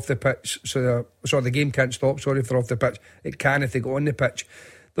treatment off the pitch, so the game can't stop. Sorry if they're off the pitch. It can if they go on the pitch.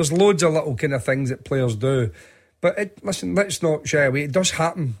 There's loads of little kind of things that players do, but listen, let's not shy away. It does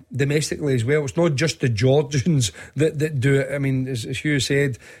happen domestically as well. It's not just the Georgians that do it. I mean, as Hugh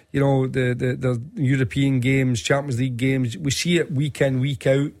said, the European games, Champions League games, we see it week in, week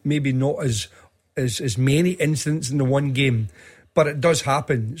out. Maybe not as many incidents in the one game, but it does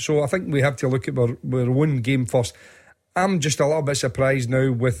happen. So I think we have to look at our own game first. I'm just a little bit surprised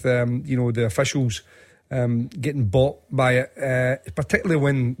now with the officials getting bought by it, particularly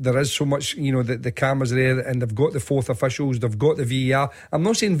when there is so much, the cameras there and they've got the fourth officials, they've got the VAR. I'm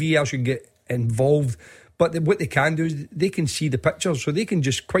not saying VAR should get involved, but what they can do is they can see the pictures, so they can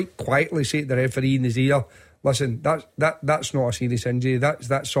just quite quietly say to the referee in his ear, listen, that's not a serious injury,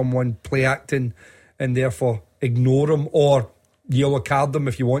 that's someone play acting, and therefore ignore him or yellow card them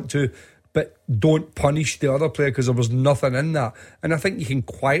if you want to, but don't punish the other player because there was nothing in that. And I think you can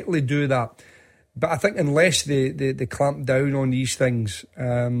quietly do that, but I think unless they clamp down on these things,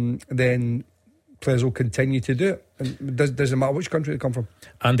 then players will continue to do it. And it doesn't matter which country they come from.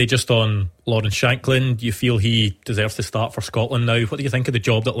 Andy, just on Lawrence Shanklin, do you feel he deserves to start for Scotland now? What do you think of the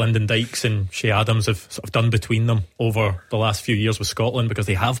job that Lyndon Dykes and Shea Adams have sort of done between them over the last few years with Scotland? Because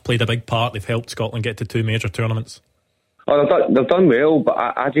they have played a big part. They've helped Scotland get to two major tournaments. Oh, they've done well, but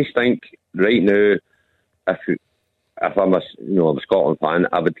I just think right now, if I'm a Scotland fan,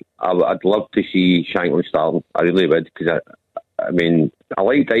 I'd love to see Shanklin starting. I really would, because I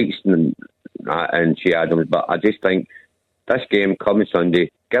like Dykes and Shea Adams, but I just think this game coming Sunday,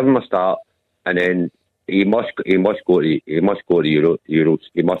 give him a start, and then he must go to Euros.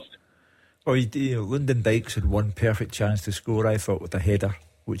 He must. Oh, Lyndon Dykes had one perfect chance to score, I thought, with a header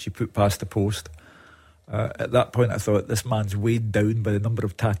which he put past the post. At that point I thought, this man's weighed down by the number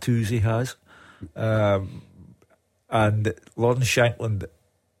of tattoos he has, and Lawrence Shanklin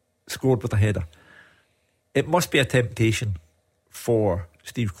scored with a header. It must be a temptation for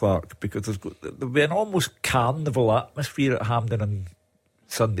Steve Clarke, because there'll be an almost carnival atmosphere at Hampden on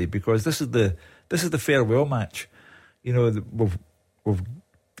Sunday, because this is the farewell match. We've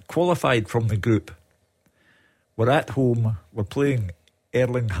qualified from the group. We're at home. We're playing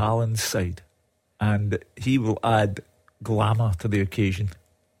Erling Haaland's side, and he will add glamour to the occasion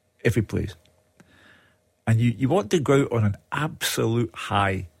if he plays. And you want to go out on an absolute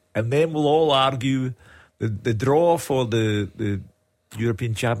high, and then we'll all argue the draw for the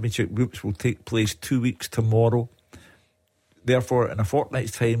European Championship groups will take place 2 weeks tomorrow. Therefore, in a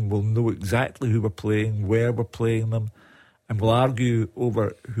fortnight's time, we'll know exactly who we're playing, where we're playing them, and we'll argue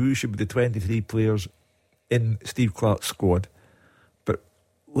over who should be the 23 players in Steve Clarke's squad. But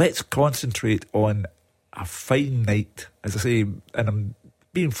let's concentrate on a fine night, as I say, and I'm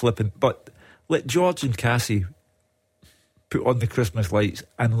being flippant, but let George and Cassie put on the Christmas lights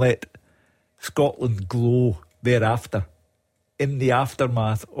and let Scotland glow thereafter, in the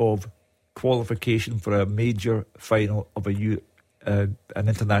aftermath of qualification for a major final of an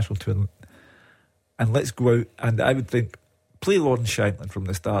international tournament. And let's go out, and I would think, play Lawrence Shanklin from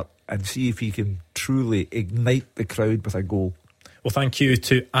the start and see if he can truly ignite the crowd with a goal. Well, thank you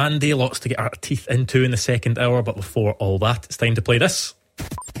to Andy. Lots to get our teeth into in the second hour, but before all that, it's time to play this.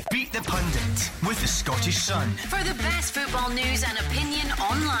 Beat the Pundit with the Scottish Sun. For the best football news and opinion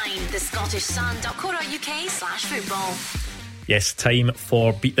online, thescottishsun.co.uk/football. Yes, time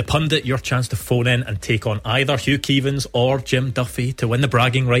for Beat the Pundit, your chance to phone in and take on either Hugh Keevins or Jim Duffy to win the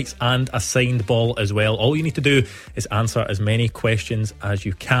bragging rights and a signed ball as well. All you need to do is answer as many questions as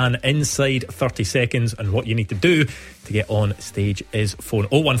you can inside 30 seconds, and what you need to do to get on stage is phone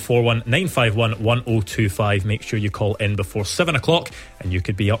 0141 951 1025. Make sure you call in before 7 o'clock and you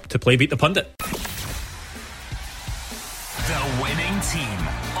could be up to play Beat the Pundit. The winning team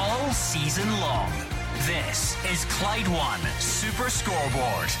all season long. This is Clyde One Super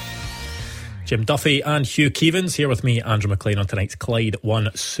Scoreboard. Jim Duffy and Hugh Keevins here with me, Andrew Maclean, on tonight's Clyde 1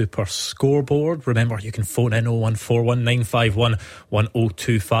 Super Scoreboard. Remember, you can phone in 0141 951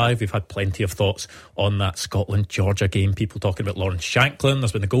 1025. We've had plenty of thoughts on that Scotland-Georgia game. People talking about Lawrence Shanklin.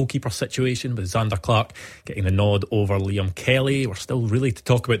 There's been the goalkeeper situation with Xander Clark getting the nod over Liam Kelly. We're still really to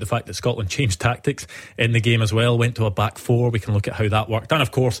talk about the fact that Scotland changed tactics in the game as well. Went to a back four. We can look at how that worked. And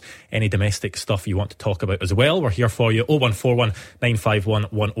of course, any domestic stuff you want to talk about as well. We're here for you. 0141 951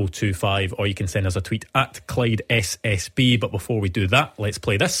 1025, or you can send us a tweet at Clyde SSB. But before we do that, let's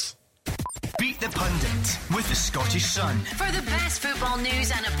play this. Beat the Pundit with the Scottish Sun. For the best football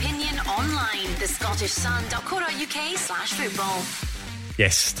news and opinion online, thescottishsun.co.uk/football.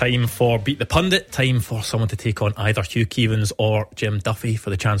 Yes, time for Beat the Pundit. Time for someone to take on either Hugh Keevins or Jim Duffy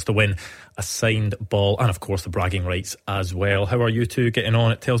for the chance to win a signed ball and, of course, the bragging rights as well. How are you two getting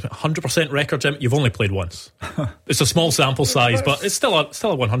on? It tells me 100% record, Jim. You've only played once. It's a small sample size, but it's still a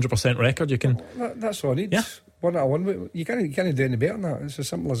 100% record. You can. That's all I need. Yeah. 1 out of 1. You can't do any better than that. It's as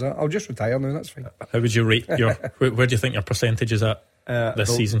simple as that. I'll just retire now. That's fine. How would you rate your? Where do you think your percentage is at?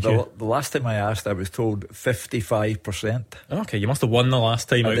 This season, Hugh? The last time I asked, I was told 55%. Okay, you must have won the last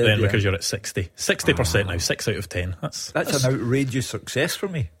time out did, then, yeah. because you're at 60% now. 6 out of 10. That's an outrageous success for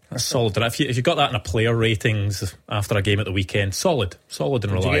me. That's solid. If you got that in a player ratings after a game at the weekend, solid and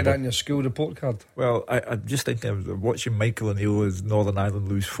reliable. Did you get that in your school report card? Well, I'm just thinking, I was watching Michael O'Neill's Northern Ireland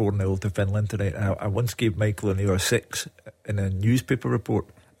lose 4-0 to Finland tonight. I once gave Michael O'Neill a 6 in a newspaper report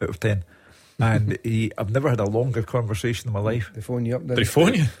out of 10. And I've never had a longer conversation in my life. They phone you up. Did he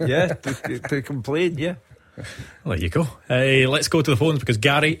phone you? Yeah, to complain, yeah. Well, there you go. Hey, let's go to the phones because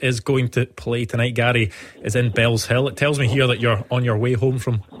Gary is going to play tonight. Gary is in Bells Hill. It tells me here that you're on your way home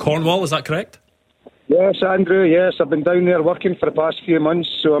from Cornwall. Is that correct? Yes, Andrew, yes. I've been down there working for the past few months,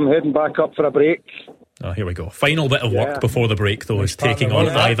 so I'm heading back up for a break. Oh, here we go. Final bit of work before the break, though, is taking on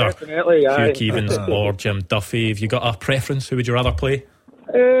either Hugh Keevins or Jim Duffy. Have you got a preference? Who would you rather play?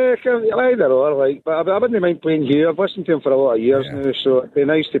 Either or, but I wouldn't mind playing Hugh. I've listened to him for a lot of years now, so it'd be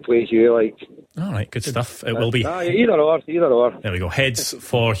nice to play Hugh. All right, good stuff. It will be. Either or. There we go. Heads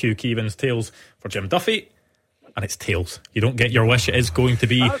for Hugh Keevins, tails for Jim Duffy, and it's tails. You don't get your wish. It is going to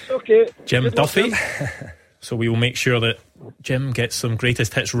be Jim Duffy. So we will make sure that Jim gets some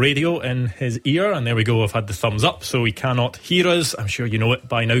greatest hits radio in his ear. And there we go. I've had the thumbs up, so he cannot hear us. I'm sure you know it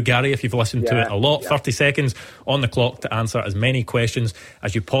by now, Gary, if you've listened to it a lot. 30 seconds on the clock to answer as many questions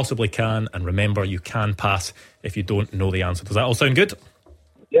as you possibly can. And remember, you can pass if you don't know the answer. Does that all sound good?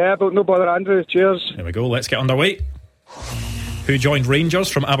 Yeah, but no bother, Andrew. Cheers. There we go. Let's get underway. Who joined Rangers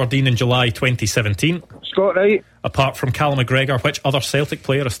from Aberdeen in July 2017? Scott Wright. Apart from Callum McGregor, which other Celtic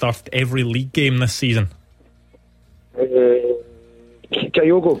player has started every league game this season?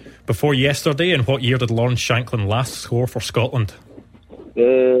 Kyogo. Before yesterday, in what year did Lawrence Shanklin last score for Scotland?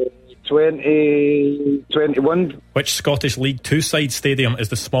 2021. Which Scottish League two-side stadium is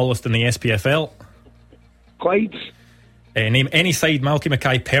the smallest in the SPFL? Clyde. Name any side Malky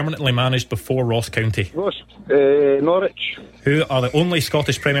Mackay permanently managed before Ross County. Norwich. Who are the only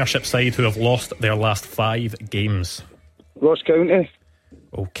Scottish Premiership side who have lost their last 5 games? Ross County.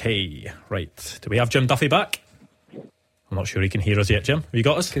 Okay, right. Do we have Jim Duffy back? I'm not sure he can hear us yet, Jim. Have you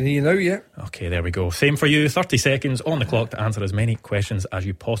got us? Can hear you now, yeah. Okay, there we go. Same for you. 30 seconds on the clock to answer as many questions as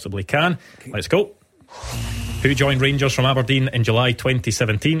you possibly can. Okay. Let's go. Who joined Rangers from Aberdeen in July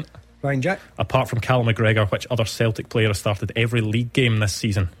 2017? Ryan Jack. Apart from Callum McGregor, which other Celtic player has started every league game this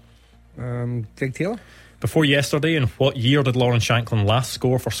season? Greg Taylor. Before yesterday, in what year did Lawrence Shanklin last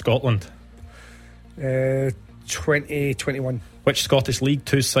score for Scotland? 2021. Which Scottish League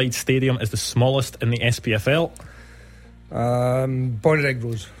two-side stadium is the smallest in the SPFL? Bonnyrigg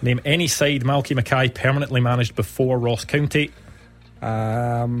Rose. Name any side Malky Mackay permanently managed before Ross County.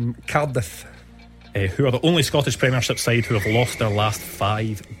 Cardiff. Who are the only Scottish Premiership side who have lost their last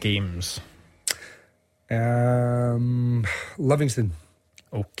 5 games? Livingston.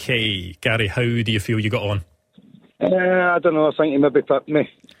 Okay, Gary, how do you feel you got on? I don't know. I think he maybe pipped me.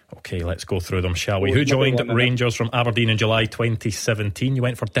 Okay, let's go through them, shall we? Who joined Rangers from Aberdeen in July 2017? You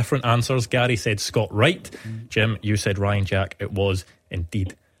went for different answers. Gary said Scott Wright. Jim, you said Ryan Jack. It was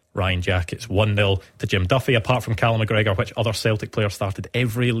indeed Ryan Jack. It's 1-0 to Jim Duffy. Apart from Callum McGregor, which other Celtic player started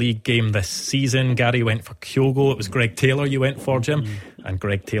every league game this season? Gary went for Kyogo. It was Greg Taylor you went for, Jim. And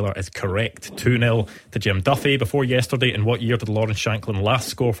Greg Taylor is correct. 2-0 to Jim Duffy. Before yesterday, in what year did Lawrence Shanklin last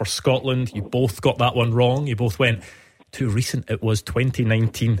score for Scotland? You both got that one wrong. You both went too recent. It was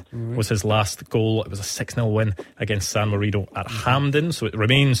 2019 was his last goal. It was a 6-0 win against San Marino at Hampden. So it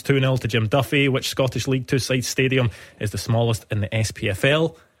remains 2-0 to Jim Duffy. Which Scottish League two-side stadium is the smallest in the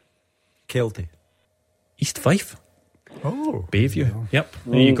SPFL? Kelty. East Fife. Oh, Bayview. Yep,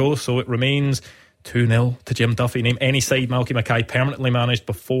 there you go. So it remains 2-0 to Jim Duffy. Name any side Malky Mackay permanently managed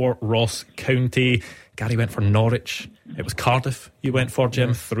before Ross County. Gary went for Norwich. It was Cardiff you went for,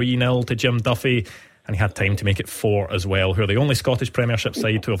 Jim. 3-0 to Jim Duffy. And he had time to make it 4 as well, who are the only Scottish Premiership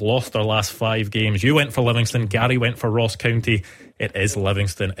side to have lost their last 5 games. You went for Livingston, Gary went for Ross County. It is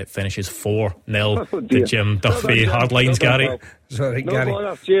Livingston. It finishes 4-0 to Jim Duffy. Hard lines, Gary. Sorry, Gary.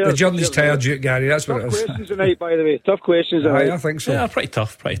 The journey's tired you, Gary. That's what it is. Tough questions tonight, by the way. Tough questions tonight. I think so. Yeah, pretty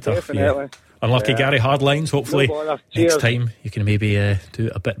tough. Definitely. Yeah. Unlucky, Gary. Hard lines. Hopefully next time you can maybe do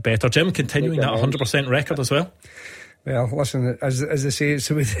it a bit better. Jim, continuing that 100% record as well. Well, listen, as they say, it's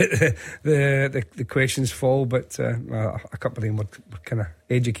the way the questions fall, but a couple of them were kind of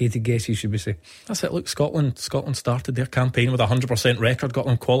educated guesses, should we say. That's it. Look, Scotland started their campaign with a 100% record, got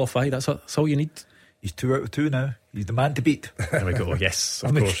them qualified. That's all you need. He's 2 out of 2 now. He's the man to beat. There we go. Yes,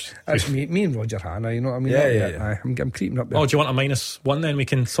 of course. That's me and Roger Hanna, you know what I mean? Yeah. I'm creeping up there. Oh, do you want a -1 then? We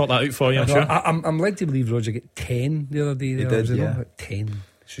can sort that out for you, I'm sure. I'm led to believe Roger got 10 the other day. He did, yeah. 10.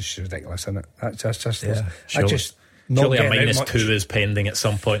 It's just ridiculous, isn't it? That's just... Yeah. I just... Surely a -2 is pending at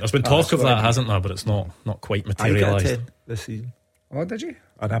some point. There's been talk of that, hasn't there? But it's not quite materialised. I got a 10 this season. Oh, did you?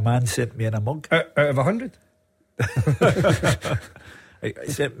 And a man sent me in a mug. Out of 100? He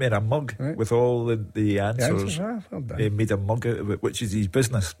sent me in a mug with all the answers. He made a mug out of it, which is his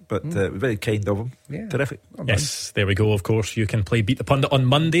business. But very kind of him. Yeah. Terrific. Yes, there we go. Of course, you can play Beat the Pundit on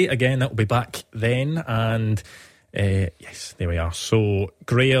Monday. Again, that will be back then. And... yes, there we are. So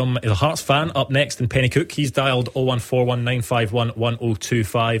Graham is a Hearts fan up next in Pennycook. He's dialed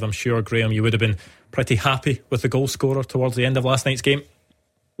 01419511025. I'm sure, Graham, you would have been pretty happy with the goal scorer towards the end of last night's game.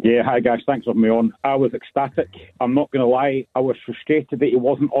 Yeah, hi guys, thanks for having me on. I was ecstatic. I'm not going to lie, I was frustrated that he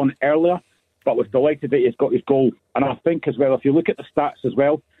wasn't on earlier, but was delighted that he's got his goal. And I think as well, if you look at the stats as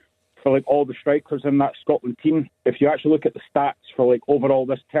well, for like all the strikers in that Scotland team, if you actually look at the stats for like overall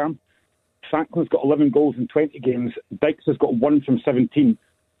this term, Shanklin's got 11 goals in 20 games. Dykes has got 1 from 17.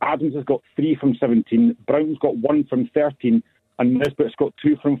 Adams has got 3 from 17. Brown's got 1 from 13. And Nisbet's got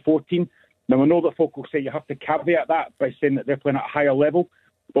 2 from 14. Now, I know that folk will say you have to caveat that by saying that they're playing at a higher level.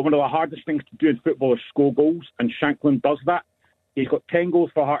 But one of the hardest things to do in football is score goals. And Shanklin does that. He's got 10 goals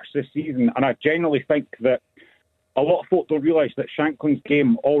for Hearts this season. And I genuinely think that a lot of folk don't realise that Shanklin's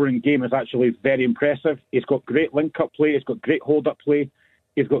game, all-round game, is actually very impressive. He's got great link-up play. He's got great hold-up play.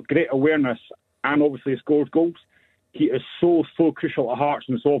 He's got great awareness, and obviously he scores goals. He is so crucial to Hearts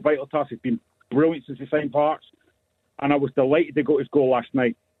and so vital to us. He's been brilliant since he signed for Hearts, and I was delighted to got his goal last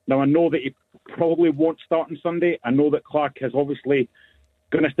night. Now, I know that he probably won't start on Sunday. I know that Clark is obviously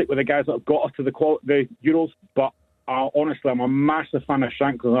going to stick with the guys that have got us to the Euros, but honestly, I'm a massive fan of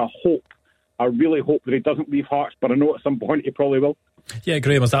Shanklin, and I really hope that he doesn't leave Hearts, but I know at some point he probably will. Yeah,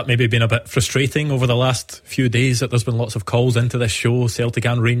 Graham, has that maybe been a bit frustrating over the last few days that there's been lots of calls into this show, Celtic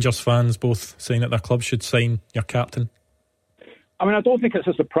and Rangers fans both saying that their club should sign your captain? I mean, I don't think it's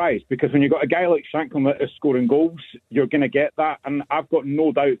a surprise, because when you've got a guy like Shanklin that is scoring goals, you're going to get that. And I've got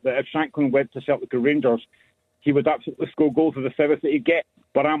no doubt that if Shanklin went to Celtic or Rangers, he would absolutely score goals of the service that he'd get.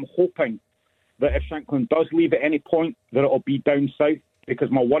 But I'm hoping that if Shanklin does leave at any point, that it'll be down south,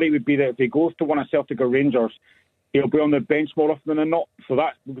 because my worry would be that if he goes to one of Celtic or Rangers, he'll be on the bench more often than not. So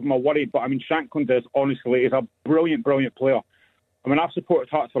that's my worry. But I mean, Shanklin is a brilliant player. I mean, I've supported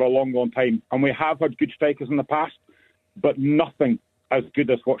Hearts for a long time, and we have had good strikers in the past, but nothing as good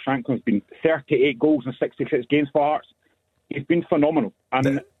as what Shanklin's been. 38 goals in 66 games for Hearts. He's been phenomenal.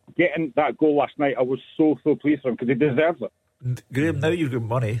 And getting that goal last night, I was so pleased for him, because he deserves it. Graham, now you've got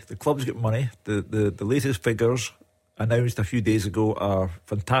money. The club's got money. The latest figures announced a few days ago are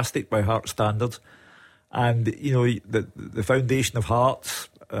fantastic by Hearts standards. And, you know, the foundation of Hearts,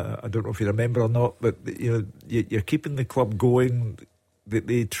 I don't know if you remember or not, but, you know, you're keeping the club going.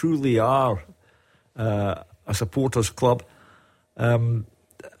 They truly are a supporters club.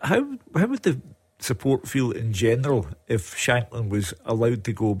 How would the support feel in general if Shanklin was allowed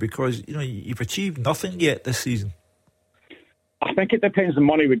to go? Because, you know, you've achieved nothing yet this season. I think it depends on the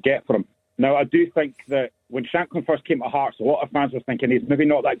money we'd get for him. Now, I do think that when Shanklin first came to Hearts, a lot of fans were thinking he's maybe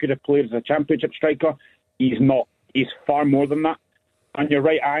not that good a player as a championship striker. He's not. He's far more than that. And you're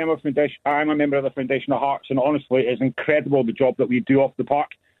right, I am a member of the Foundation of Hearts, and honestly, it's incredible the job that we do off the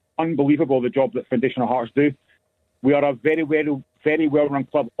park. Unbelievable the job that Foundation of Hearts do. We are a very well-run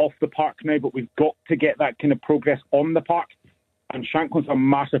club off the park now, but we've got to get that kind of progress on the park, and Shanklin's a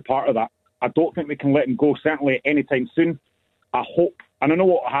massive part of that. I don't think we can let him go, certainly anytime soon. I hope, and I know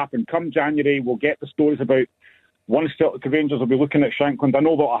what will happen. Come January, we'll get the stories about one Celtic Rangers will be looking at Shanklin. I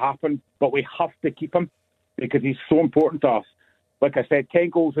know that will happen, but we have to keep him because he's so important to us. Like I said,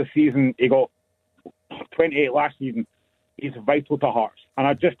 10 goals this season. He got 28 last season. he's vital to Hearts. And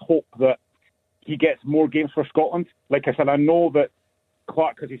I just hope that he gets more games for Scotland. Like I said, I know that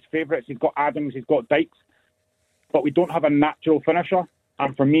Clark has his favourites. He's got Adams, he's got Dykes. But we don't have a natural finisher.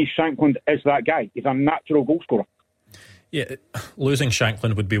 And for me, Shankland is that guy. He's a natural goal scorer. Yeah, losing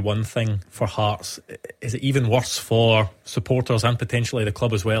Shankland would be one thing for Hearts. Is it even worse for supporters and potentially the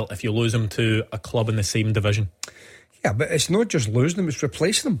club as well if you lose him to a club in the same division? Yeah, but it's not just losing them, it's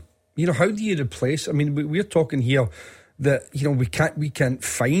replacing them. You know, how do you replace? I mean, we're talking here that, you know, we can't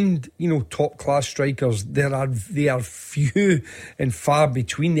find, you know, top class strikers. They are few and far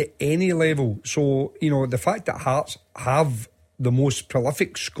between at any level. So, you know, the fact that Hearts have the most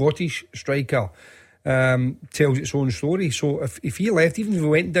prolific Scottish striker tells its own story. So if he left, even if he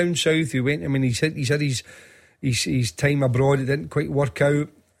went down south, he's had his time abroad, it didn't quite work out.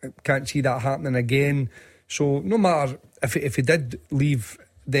 Can't see that happening again. So no matter if he did leave,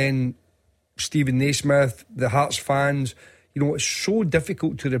 then Stephen Naismith, the Hearts fans, you know, it's so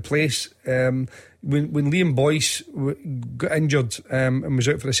difficult to replace. When Liam Boyce got injured and was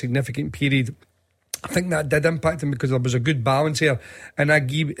out for a significant period, I think that did impact him because there was a good balance here. And I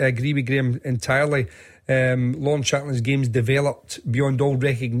agree with Graham entirely. Lawrence Shankland's games developed beyond all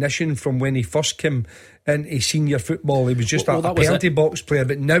recognition from when he first came into senior football. He was just a penalty box player,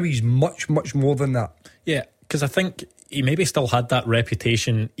 but now he's much, much more than that. Yeah, because I think he maybe still had that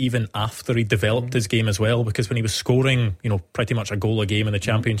reputation even after he developed his game as well, because when he was scoring, you know, pretty much a goal a game in the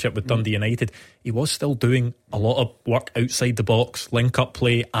Championship with Dundee United, he was still doing a lot of work outside the box, link-up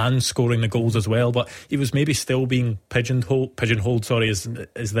play and scoring the goals as well, but he was maybe still being pigeonholed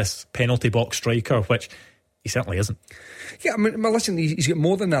as this penalty box striker, which he certainly isn't. Yeah, I mean, listen, he's got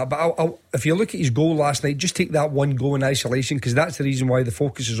more than that, but if you look at his goal last night, just take that one goal in isolation, because that's the reason why the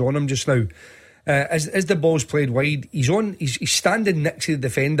focus is on him just now. As the ball's played wide, he's standing next to the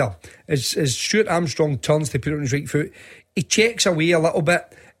defender. As Stuart Armstrong turns to put it on his right foot, he checks away a little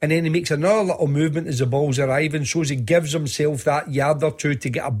bit and then he makes another little movement as the ball's arriving, so he gives himself that yard or two to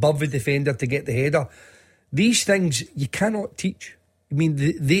get above the defender to get the header. These things you cannot teach. I mean,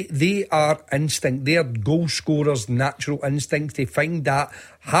 they are instinct. They are goal scorers' natural instinct to find that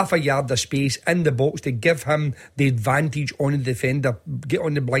half a yard of space in the box to give him the advantage on the defender, get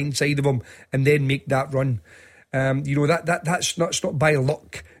on the blind side of him, and then make that run. You know, that's not by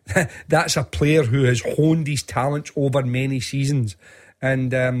luck. That's a player who has honed his talents over many seasons,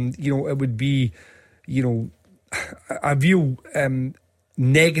 and you know, it would be, you know, a real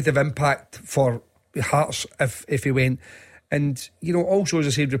negative impact for Hearts if he went. And, you know, also, as I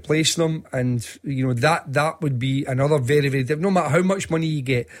said, replacing them, and, you know, that would be another very, very different. No matter how much money you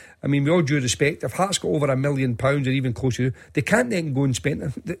get, I mean, with all due respect, if Hearts got over £1 million or even closer, they can't then go and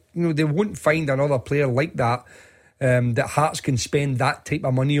spend, you know, they won't find another player like that, that Hearts can spend that type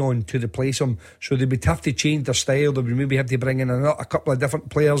of money on to replace him. So they would have to change their style. They would maybe have to bring in a couple of different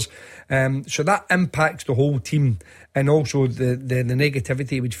players. So that impacts the whole team, and also the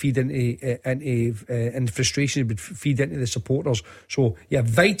negativity would feed into and frustration would feed into the supporters. So yeah,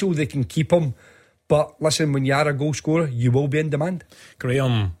 vital they can keep him. But listen, when you are a goal scorer, you will be in demand.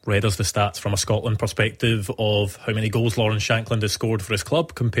 Graham read us the stats from a Scotland perspective of how many goals Lawrence Shankland has scored for his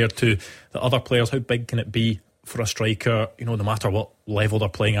club compared to the other players. How big can it be for a striker, you know, no matter what level they're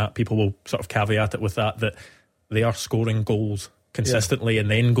playing at? People will sort of caveat it with that they are scoring goals consistently, and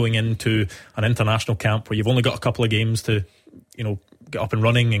then going into an international camp where you've only got a couple of games to, you know, get up and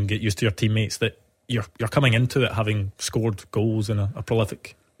running and get used to your teammates, that you're coming into it having scored goals in a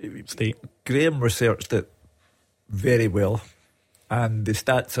prolific state. Graham researched it very well, and the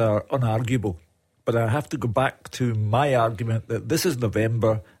stats are unarguable, but I have to go back to my argument that this is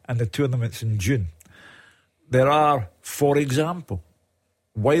November and the tournament's in June. There are, for example,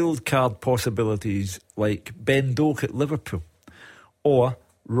 wild card possibilities like Ben Doak at Liverpool, or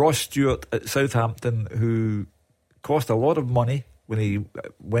Ross Stewart at Southampton, who cost a lot of money when he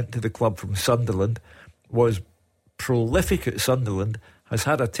went to the club from Sunderland, was prolific at Sunderland, has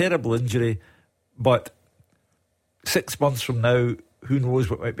had a terrible injury, but 6 months from now, who knows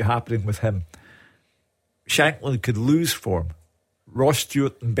what might be happening with him. Shankland could lose form. Ross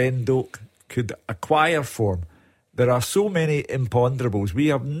Stewart and Ben Doak could acquire form. There are so many imponderables. We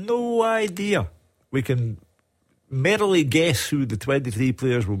have no idea. We can merrily guess who the 23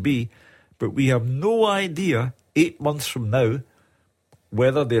 players will be, but we have no idea 8 months from now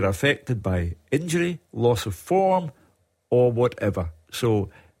whether they're affected by injury, loss of form, or whatever. So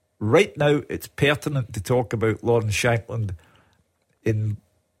right now it's pertinent to talk about Lawrence Shankland. In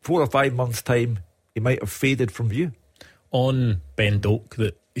 4 or 5 months' time, he might have faded from view. On Ben Doak,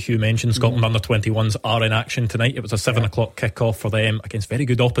 that Hugh mentioned, Scotland under-21s are in action tonight. It was a 7 o'clock kick-off for them against very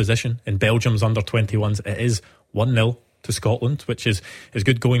good opposition in Belgium's under-21s. It is 1-0 to Scotland, which is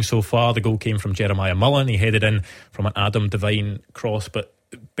good going so far. The goal came from Jeremiah Mullen. He headed in from an Adam Devine cross, but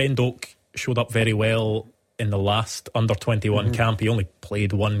Ben Doak showed up very well in the last under-21 camp. He only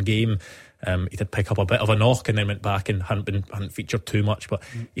played one game. He did pick up a bit of a knock and then went back and hadn't featured too much, but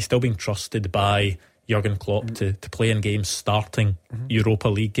he's still being trusted by Jurgen Klopp to play in games, starting Europa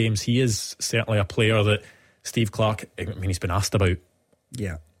League games. He is certainly a player that Steve Clarke, I mean, he's been asked about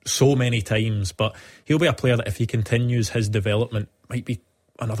so many times, but he'll be a player that if he continues his development, might be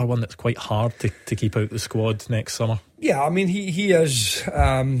another one that's quite hard to keep out the squad next summer. Yeah, I mean, he is,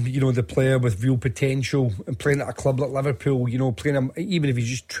 the player with real potential, and playing at a club like Liverpool, playing him, even if he's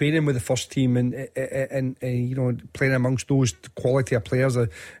just training with the first team and playing amongst those quality of players,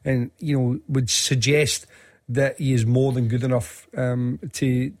 and would suggest that he is more than good enough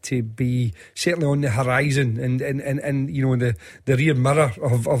to be certainly on the horizon and the rear mirror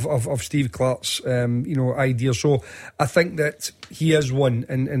of Steve Clarke's idea. So I think that he is one,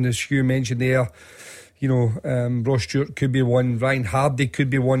 and as Hugh mentioned there, Ross Stewart could be one, Ryan Hardy could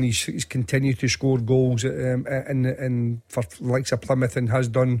be one. He's continued to score goals and for the likes of Plymouth, and has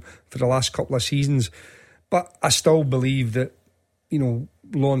done for the last couple of seasons. But I still believe that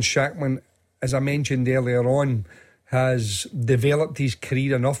Lawrence Shankland, as I mentioned earlier on, has developed his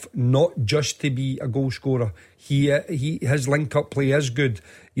career enough not just to be a goal scorer. His link-up play is good.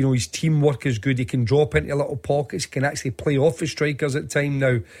 His teamwork is good. He can drop into little pockets. He can actually play off the strikers at time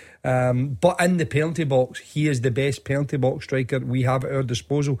now. But in the penalty box, he is the best penalty box striker we have at our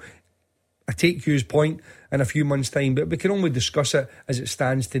disposal. I take Hugh's point in a few months' time, but we can only discuss it as it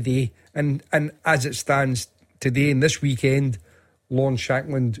stands today. And as it stands today and this weekend, Lawrence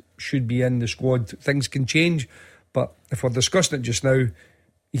Shankland should be in the squad. Things can change, but if we're discussing it just now,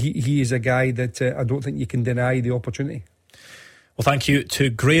 he is a guy that I don't think you can deny the opportunity. Well, thank you to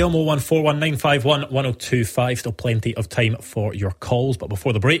Graham. 01419511025. Still plenty of time for your calls, but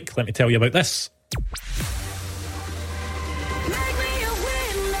before the break, let me tell you about this.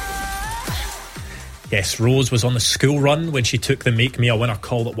 Yes, Rose was on the school run when she took the Make Me a Winner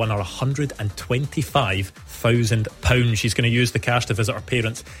call that won her £125,000. She's going to use the cash to visit her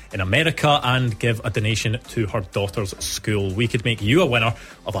parents in America and give a donation to her daughter's school. We could make you a winner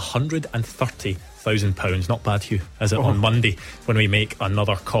of £130,000. Not bad, Hugh, is it? On Monday when we make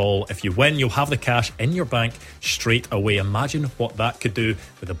another call. If you win, you'll have the cash in your bank straight away. Imagine what that could do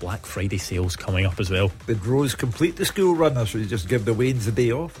with the Black Friday sales coming up as well. Did Rose complete the school run, or should we just give the Waynes a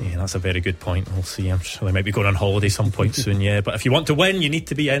day off? Yeah, that's a very good point. We'll see. I'm sure they might be going on holiday some point soon, yeah. But if you want to win, you need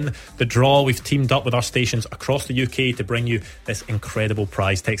to be in the draw. We've teamed up with our stations across the UK to bring you this incredible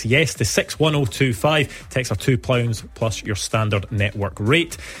prize. Text yes to 61025. Text are £2 plus your standard network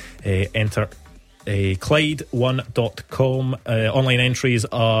rate. Enter Clyde1.com. Online entries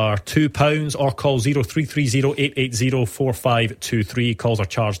are £2 or call 0330 880 4523. Calls are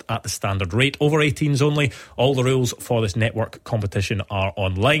charged at the standard rate. Over 18s only. All the rules for this network competition are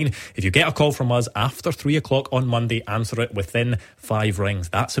online. If you get a call from us after 3 o'clock on Monday, answer it within 5 rings.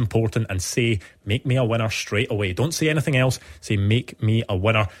 That's important, and say make me a winner straight away. Don't say anything else. Say make me a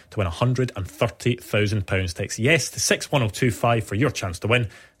winner to win £130,000. Text yes to 61025 for your chance to win.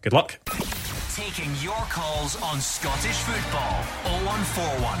 Good luck. Taking your calls on Scottish football.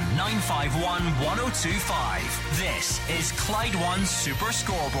 0141 951 1025. This is Clyde One Super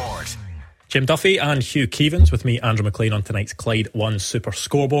Scoreboard. Jim Duffy and Hugh Keevins with me, Andrew Maclean, on tonight's Clyde One Super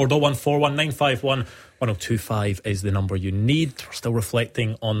Scoreboard. 0141 951 1025 is the number you need. We're still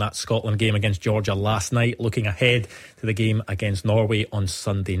reflecting on that Scotland game against Georgia last night, looking ahead to the game against Norway on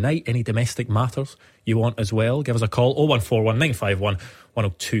Sunday night. Any domestic matters you want as well, give us a call. 0141 951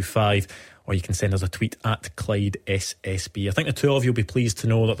 1025. Or you can send us a tweet at Clyde SSB. I think the two of you will be pleased to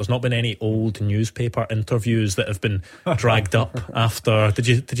know that there's not been any old newspaper interviews that have been dragged up after. Did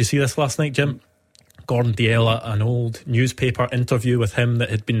you see this last night, Jim? Gordon Diella, an old newspaper interview with him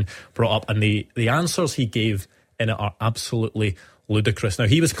that had been brought up, and the answers he gave in it are absolutely ludicrous. Now,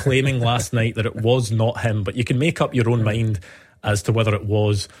 he was claiming last night that it was not him, but you can make up your own mind as to whether it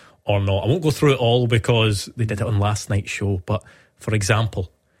was or not. I won't go through it all because they did it on last night's show, but for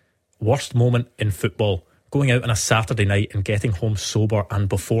example, worst moment in football: going out on a Saturday night and getting home sober and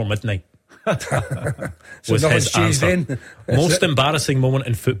before midnight. Was his answer. Most embarrassing moment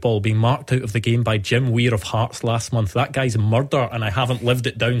in football: being marked out of the game by Jim Weir of Hearts last month. That guy's murder, and I haven't lived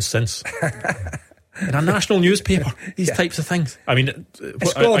it down since. in a national newspaper, these types of things. I mean,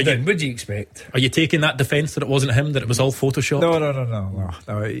 it's Gordon, what do you expect? Are you taking that defence that it wasn't him, that it was all Photoshop? No.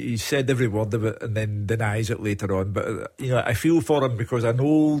 He said every word of it and then denies it later on. But I feel for him, because an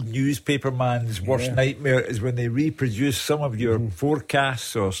old newspaper man's worst nightmare is when they reproduce some of your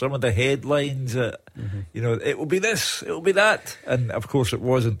forecasts or some of the headlines. It will be this, it will be that, and of course it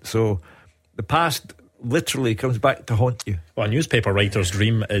wasn't. So the past literally comes back to haunt you. Well, a newspaper writer's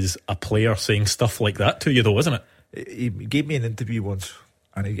dream is a player saying stuff like that to you, though, isn't it? He gave me an interview once,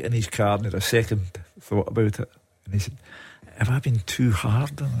 and he, in his car, and had a second thought about it, and he said, "Have I been too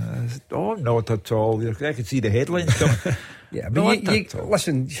hard on it?" I said, "Oh, not at all. I could see the headlines coming." Yeah, but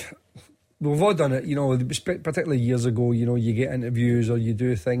listen, we've all done it, particularly years ago. You get interviews or you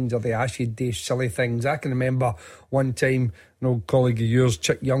do things, or they ask you to do silly things. I can remember one time, an old colleague of yours,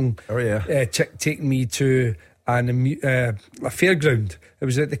 Chick Young, Chick taking me to a fairground. It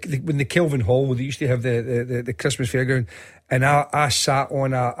was at when the Kelvin Hall, they used to have the Christmas fairground, and I sat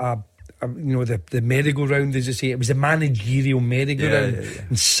on the merry-go-round, as you say. It was a managerial merry-go-round,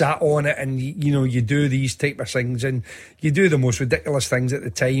 and sat on it, and you do these type of things, and you do the most ridiculous things at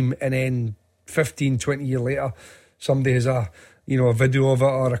the time, and then 15-20 years later somebody has a video of it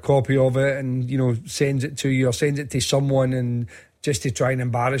or a copy of it, and sends it to you or sends it to someone, and just to try and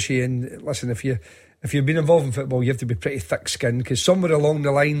embarrass you. And listen, if you've been involved in football, you have to be pretty thick-skinned, because somewhere along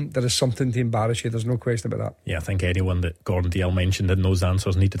the line there is something to embarrass you. There's no question about that. Yeah, I think anyone that Gordon Dalziel mentioned in those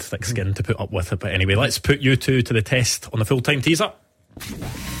answers needed thick skin to put up with it. But anyway, let's put you two to the test on the full-time teaser.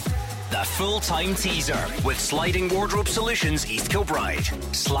 The full-time teaser with Sliding Wardrobe Solutions East Kilbride.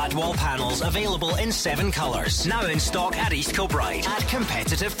 Slat wall panels available in 7 colours. Now in stock at East Kilbride at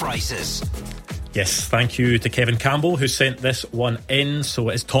competitive prices. Yes, thank you to Kevin Campbell, who sent this one in. So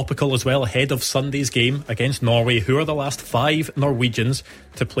it is topical as well, ahead of Sunday's game against Norway. Who are the last 5 Norwegians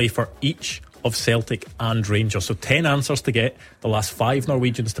to play for each of Celtic and Rangers? So 10 answers to get. The last 5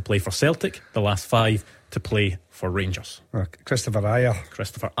 Norwegians to play for Celtic, the last 5 to play for Rangers. Christopher Ayer.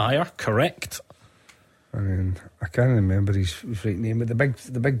 Christopher Ayer, correct. I can't remember his right name, but the big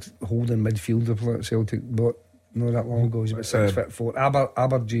holding midfielder played at Celtic, but not that long ago. He's about 6'4".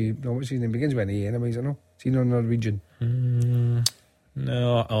 Abergy. No, what's his name? Begins with an A. Anyways, I know. Is he not Norwegian?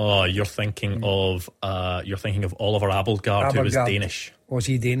 No. Oh, you're thinking of Oliver Abelgard, who was Danish. Oh, is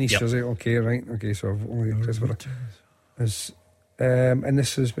he Danish? Yep. Is it? Okay, right. Okay, so I've only got Christopher. And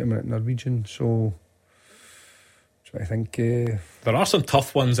this is Norwegian. So I think there are some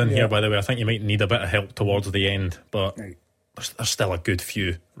tough ones in here, by the way. I think you might need a bit of help towards the end, but there's still a good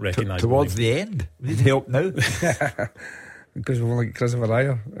few recognised. Towards the end? We need help now. Because we've only got Christopher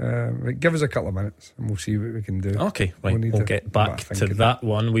Ayer. Give us a couple of minutes and we'll see what we can do. Okay, right. We'll get back to that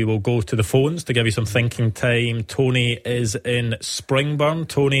one. We will go to the phones to give you some thinking time. Tony is in Springburn.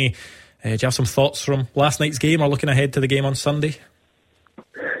 Tony, do you have some thoughts from last night's game or looking ahead to the game on Sunday?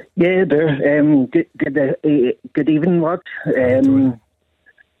 Yeah, good evening, lads.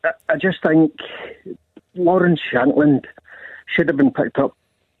 I just think Lawrence Shankland should have been picked up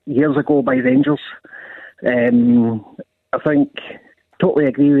years ago by Rangers. I think, totally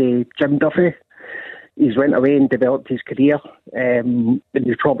agree with Jim Duffy. He's went away and developed his career, and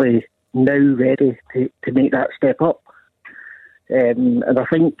he's probably now ready to make that step up. And I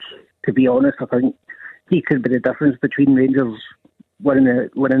think, to be honest, I think he could be the difference between Rangers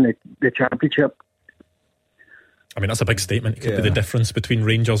winning the championship. I mean, that's a big statement. It could be the difference between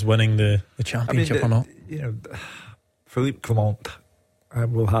Rangers winning the championship or not. Philippe Clement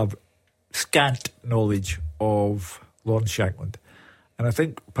will have scant knowledge of Lawrence Shankland, and I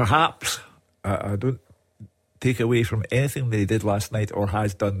think perhaps I don't take away from anything that he did last night or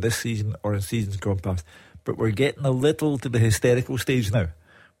has done this season or in seasons gone past, but we're getting a little to the hysterical stage now,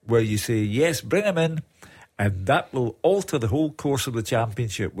 where you say, yes, bring him in, and that will alter the whole course of the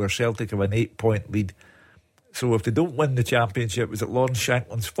championship, where Celtic have an 8-point lead. So if they don't win the championship, is it Lawrence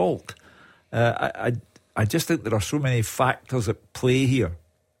Shankland's fault? I just think there are so many factors at play here.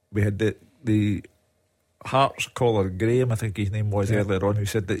 We had the Hearts caller, Graham, I think his name was, earlier on, who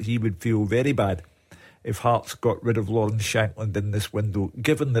said that he would feel very bad if Hearts got rid of Lawrence Shankland in this window,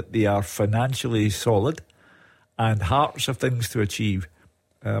 given that they are financially solid and Hearts have things to achieve.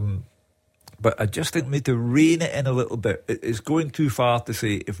 But I just think we need to rein it in a little bit. It's going too far to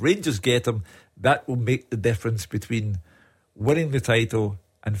say if Rangers get him, that will make the difference between winning the title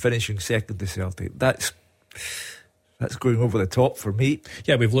and finishing second to Celtic. That's going over the top for me.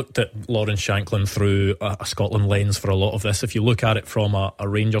 Yeah, we've looked at Lawrence Shankland through a Scotland lens for a lot of this. If you look at it from a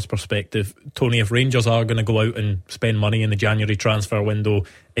Rangers perspective, Tony, if Rangers are going to go out and spend money in the January transfer window,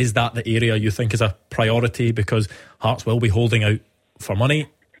 is that the area you think is a priority? Because Hearts will be holding out for money.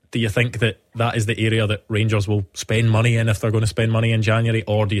 Do you think that is the area that Rangers will spend money in if they're going to spend money in January,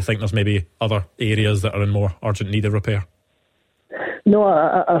 or do you think there's maybe other areas that are in more urgent need of repair? No,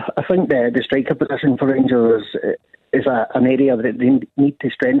 I think the striker position for Rangers is an area that they need to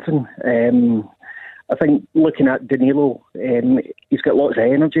strengthen. I think looking at Danilo, he's got lots of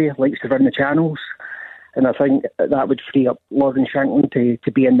energy, likes to run the channels, and I think that would free up Lawrence Shankland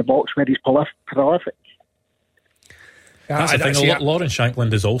to be in the box where he's prolific. That's the thing. Lawrence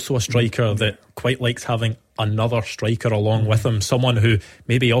Shankland is also a striker that quite likes having another striker along with him, someone who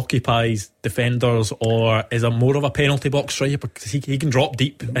maybe occupies defenders or is more of a penalty box striker, because he can drop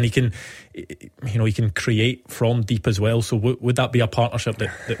deep and he can create from deep as well. So would that be a partnership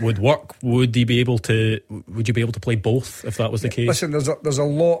that would work? Would you be able to play both if that was the case? Listen, there's a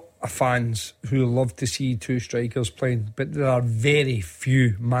lot of fans who love to see two strikers playing, but there are very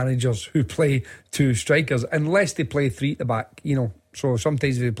few managers who play two strikers unless they play three at the back, so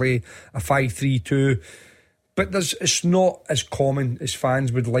sometimes they play a 5-3-2, but it's not as common as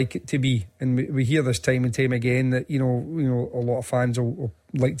fans would like it to be, and we hear this time and time again that a lot of fans will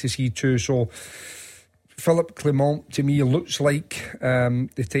like to see two. So Philippe Clement to me looks like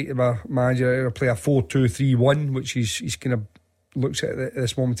the type of a manager to play a 4-2-3-1, which he's kind of looks at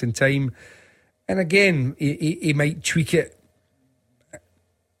this moment in time, and again he might tweak it.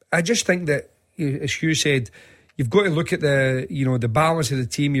 I just think that, as Hugh said, you've got to look at the balance of the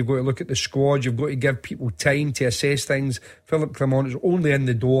team. You've got to look at the squad. You've got to give people time to assess things. Philippe Clement is only in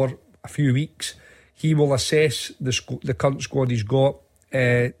the door a few weeks. He will assess the current squad he's got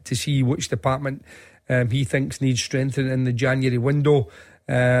to see which department he thinks needs strengthening in the January window,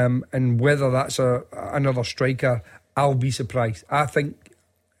 and whether that's another striker, I'll be surprised. I think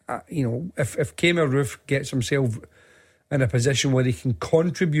if Kemar Roof gets himself in a position where he can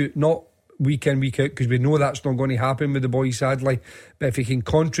contribute, not week in, week out, because we know that's not going to happen with the boys, sadly, but if he can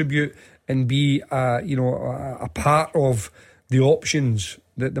contribute and be a part of the options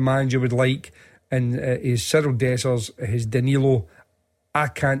that the manager would like, and his Cyril Dessers, his Danilo, I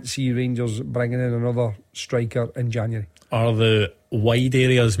can't see Rangers bringing in another striker in January. Are the wide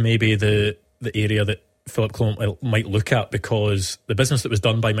areas maybe the area that Philippe Clement might look at, because the business that was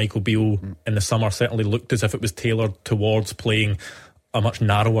done by Michael Beale in the summer certainly looked as if it was tailored towards playing a much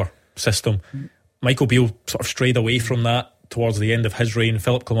narrower system. Michael Beale sort of strayed away from that towards the end of his reign.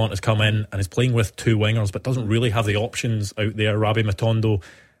 Philippe Clement has come in and is playing with two wingers, but doesn't really have the options out there. Rabbi Matondo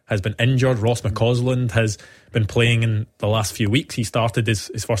has been injured. Ross McCausland has been playing in the last few weeks. He started his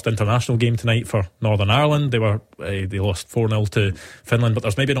first international game tonight for Northern Ireland. They lost 4-0 to Finland, but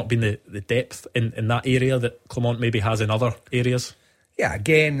there's maybe not been the depth in that area that Clement maybe has in other areas. Yeah,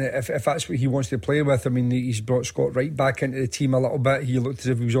 again, if that's what he wants to play with, I mean, he's brought Scott Wright back into the team a little bit. He looked as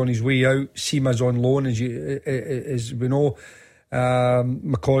if he was on his way out. Seema's on loan, as we know.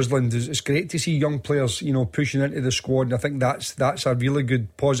 McCausland, it's great to see young players, pushing into the squad, and I think that's a really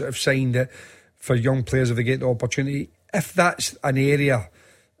good positive sign that for young players, if they get the opportunity, if that's an area,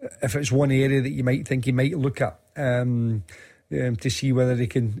 if it's one area that you might think he might look at, to see whether he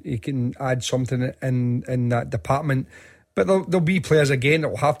can add something in that department. But there'll be players again that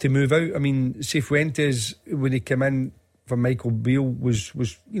will have to move out. I mean, Cifuentes, when he came in for Michael Beale, was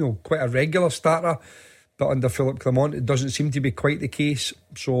quite a regular starter. But under Philippe Clement, it doesn't seem to be quite the case.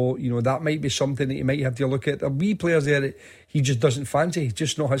 So, that might be something that you might have to look at. There'll be players there that he just doesn't fancy.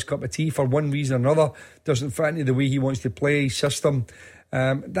 Just not his cup of tea for one reason or another. Doesn't fancy the way he wants to play, his system.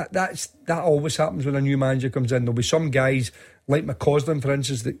 That always happens when a new manager comes in. There'll be some guys like McCausland, for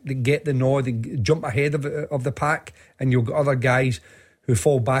instance, that get the nod and jump ahead of the pack, and you'll get other guys who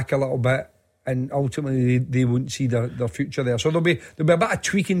fall back a little bit, and ultimately they won't see their future there. So there'll be a bit of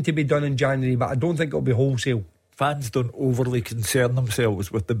tweaking to be done in January, but I don't think it'll be wholesale. Fans don't overly concern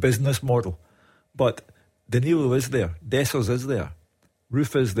themselves with the business model, but Danilo is there, Dessers is there,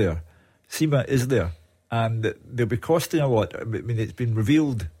 Roof is there, Seema is there, and they'll be costing a lot. I mean, it's been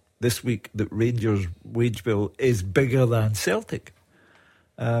revealed this week that Rangers' wage bill is bigger than Celtic,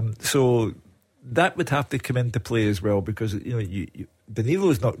 so that would have to come into play as well, because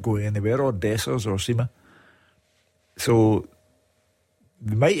Danilo's not going anywhere, or Dessers or Seema, so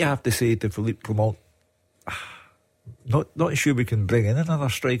they might have to say to Philippe Clement, not sure we can bring in another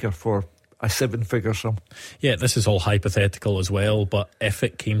striker for a 7-figure sum. Yeah, this is all hypothetical as well, but if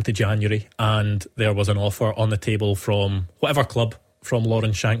it came to January and there was an offer on the table from whatever club, from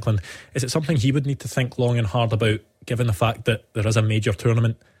Lawrence Shankland, is it something he would need to think long and hard about, given the fact that there is a major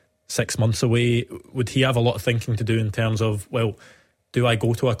tournament 6 months away? Would he have a lot of thinking to do in terms of, well, do I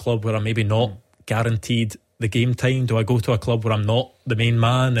go to a club where I'm maybe not guaranteed the game time? Do I go to a club where I'm not the main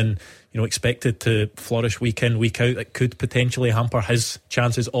man and, you know, expected to flourish week in, week out? That could potentially hamper his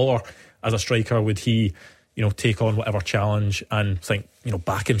chances. Or as a striker, would he, you know, take on whatever challenge and think, you know,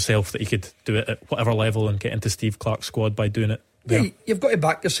 back himself that he could do it at whatever level and get into Steve Clarke's squad by doing it there? Yeah, you've got to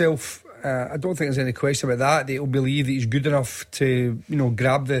back yourself. I don't think there's any question about that. That he'll believe that he's good enough to, you know,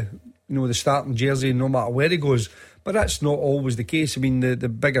 grab the, you know, the starting jersey no matter where he goes. But that's not always the case. I mean, the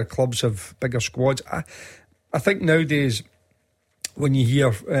bigger clubs have bigger squads. I think nowadays, when you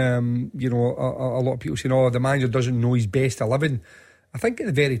hear, you know, a lot of people saying, "Oh, the manager doesn't know his best 11." I think at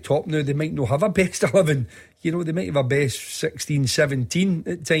the very top now, they might not have a best 11. You know, they might have a best 16, 17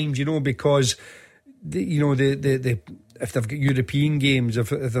 at times. You know, because if they've got European games, if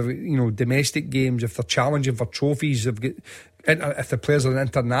they're, you know, domestic games, if they're challenging for trophies, if the players are at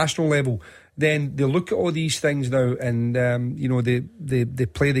international level, then they look at all these things now, and you know, they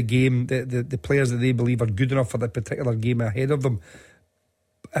play the game, the players that they believe are good enough for that particular game ahead of them.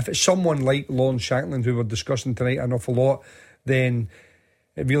 If it's someone like Lawrence Shankland, who we're discussing tonight an awful lot, then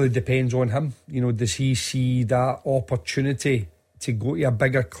it really depends on him. You know, does he see that opportunity to go to a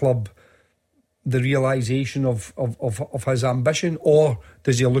bigger club, the realisation of his ambition, or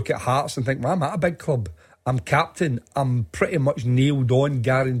does he look at Hearts and think, well, I'm at a big club, I'm captain, I'm pretty much nailed on,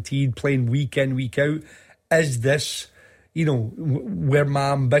 guaranteed, playing week in, week out. Is this, you know, where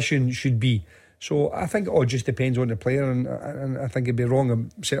my ambition should be? So I think it all just depends on the player, and I think it'd be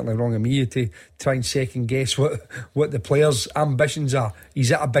wrong, certainly wrong of me, to try and second guess what the player's ambitions are.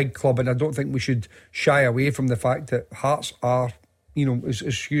 He's at a big club, and I don't think we should shy away from the fact that Hearts are, you know, as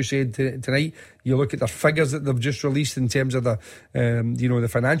Hugh said tonight, you look at their figures that they've just released in terms of the, you know, the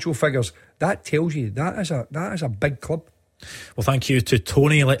financial figures. That tells you that is a big club. Well, thank you to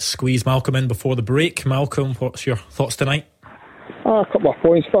Tony. Let's squeeze Malcolm in before the break. Malcolm, what's your thoughts tonight? A couple of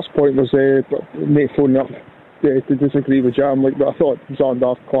points. First point was mate phoning up to disagree with Jam. But I thought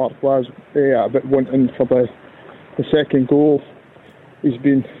Zander Clarke was a bit wanting for the second goal. He's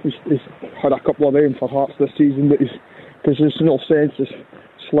had a couple of them for Hearts this season, but his positional sense is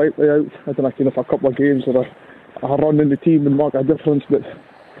slightly out. I don't know if a couple of games or a run in the team would make a difference, but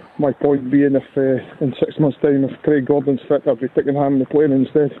my point being, if in 6 months' time, if Craig Gordon's fit, I'll be taking him and playing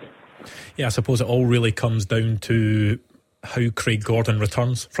instead. Yeah, I suppose it all really comes down to how Craig Gordon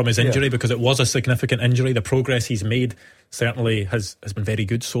returns from his injury, because it was a significant injury. The progress he's made certainly has been very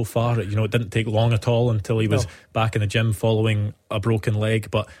good so far. You know, it didn't take long at all until he was back in the gym following a broken leg,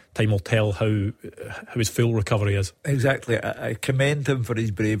 but time will tell how his full recovery is. Exactly. I commend him for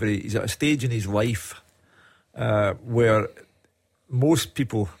his bravery. He's at a stage in his life where most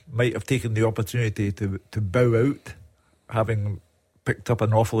people might have taken the opportunity to bow out, having picked up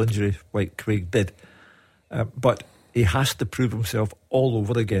an awful injury like Craig did, but he has to prove himself all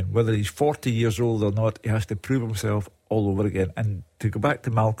over again. Whether he's 40 years old or not, he has to prove himself all over again. And to go back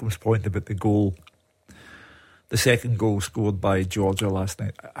to Malcolm's point about the goal, the second goal scored by Georgia last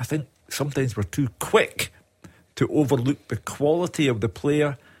night, I think sometimes we're too quick to overlook the quality of the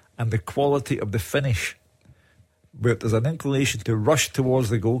player and the quality of the finish. Where there's an inclination to rush towards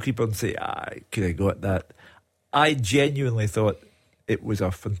the goalkeeper and say, I could have got that. I genuinely thought it was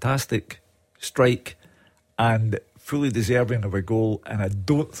a fantastic strike and fully deserving of a goal, and I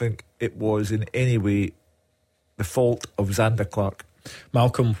don't think it was in any way the fault of Zander Clarke.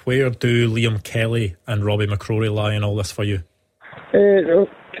 Malcolm, where do Liam Kelly and Robbie McCrory lie in all this for you?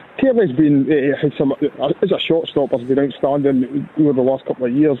 Kelly's been as a short stopper, has been outstanding over the last couple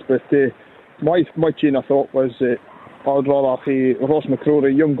of years, but my chain of thought was I'd rather see Ross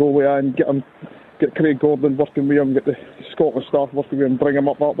McCrory, young goalie, and get Craig Gordon working with him, get the Scotland staff working with him, bring him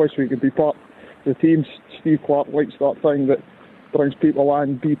up that way so he could be part of the team. Steve Clarke likes that thing that brings people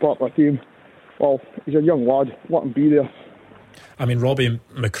in, be part of the team. Well, he's a young lad, let him be there. I mean, Robbie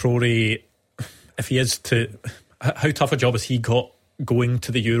McCrory, if he is to, how tough a job has he got going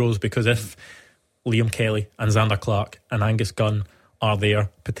to the Euros? Because if Liam Kelly and Zander Clarke and Angus Gunn are there,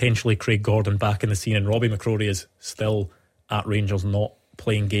 potentially Craig Gordon back in the scene, and Robbie McCrory is still at Rangers not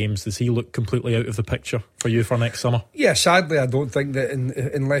playing games, does he look completely out of the picture for you for next summer? Yeah, sadly I don't think that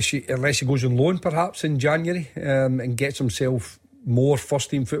unless he goes on loan perhaps in January and gets himself more first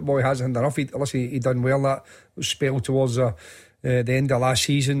team football. He hasn't enough, unless he done well that spell towards the end of last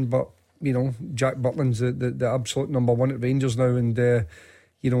season. But you know, Jack Butland's the absolute number one at Rangers now, and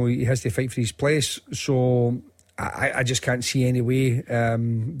you know, he has to fight for his place. So I just can't see any way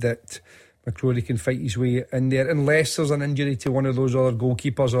that McCrory can fight his way in there, unless there's an injury to one of those other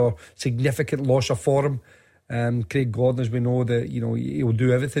goalkeepers or significant loss of form. Craig Gordon, as we know, that you know, he'll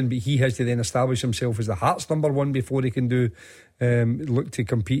do everything, but he has to then establish himself as the Hearts number one before he can look to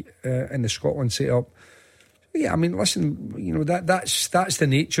compete in the Scotland setup. Yeah, I mean, listen, you know, that's the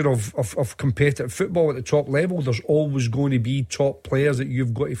nature of competitive football at the top level. There's always going to be top players that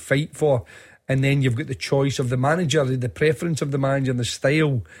you've got to fight for, and then you've got the choice of the manager, the preference of the manager, and the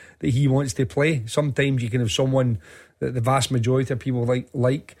style that he wants to play. Sometimes you can have someone that the vast majority of people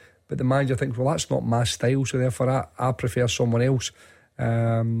like, but the manager thinks, well, that's not my style, so therefore I prefer someone else.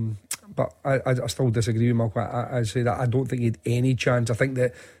 But I still disagree with Malcolm. I say that I don't think he had any chance. I think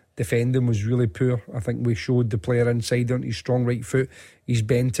that defending was really poor. I think we showed the player inside on his strong right foot. He's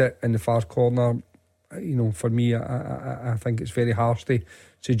bent it in the far corner. You know, for me, I think it's very harsh to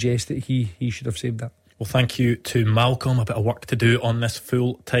suggest that he should have saved that. Well, thank you to Malcolm. A bit of work to do on this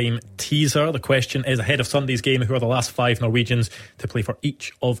full-time teaser. The question is, ahead of Sunday's game, who are the last 5 Norwegians to play for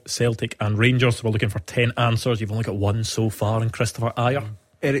each of Celtic and Rangers? We're looking for 10 answers. You've only got one so far, and Christopher Ayer.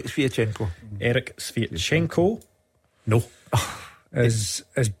 Eric Sviatchenko. Eric Sviatchenko. No. It's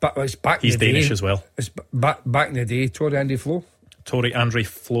back. He's in the Danish day. as well. It's back in the day. Tory Andy Flo. Tory Andrew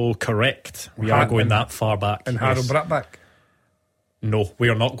Flo, correct. We are going that far back. And Harold Bratback. No, we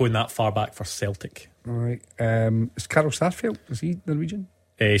are not going that far back for Celtic. All right. Is Karl Starfelt? Is he Norwegian?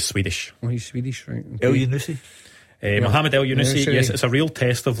 Swedish. Oh, he's Swedish, right? Okay. El Yunusi. Mohamed El Yunusi. Yes, it's a real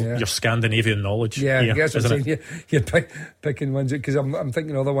test of your Scandinavian knowledge. Yeah, here, I guess I'm isn't saying you're picking ones because I'm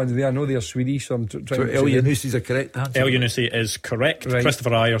thinking other ones there. I know they're Swedish, so I'm trying so to. El Yunusi is a correct answer. El Yunusi is correct. Right.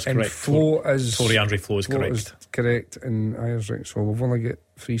 Christopher Ayer's and correct. Flo is Tory Andrew Flo is correct. Is correct, and Ayer's right. So we've only got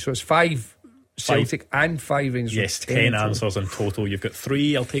 3. So it's 5 Celtic and 5 Rangers. Yes, 10 answers in total. You've got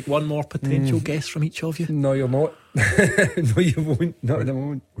 3. I'll take one more potential guess from each of you. No, you're not. No, you won't. Not at the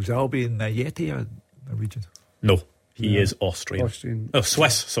moment. Was Albion Yeti a Norwegian? No. He is Austrian. Oh,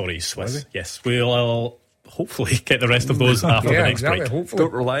 Swiss. Sorry, Swiss. Really? Yes, we'll hopefully get the rest of those after the next break. Hopefully.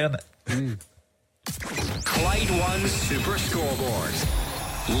 Don't rely on it. Clyde One Super Scoreboard.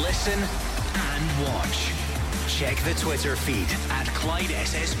 Listen and watch. Check the Twitter feed at Clyde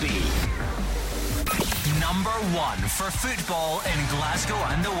SSB. Number 1 for football in Glasgow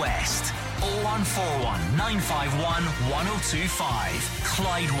and the West. 0141 951 1025.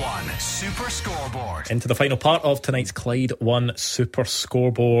 Clyde One Super Scoreboard. Into the final part of tonight's Clyde One Super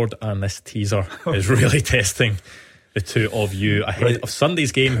Scoreboard, and this teaser is really testing the two of you ahead of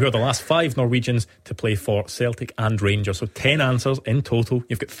Sunday's game. Who are the last 5 Norwegians to play for Celtic and Rangers? So 10 answers in total.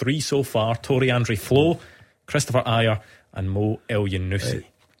 You've got 3 so far. Tory Andrew Flo, Christopher Ayer and Mo El Yunusi.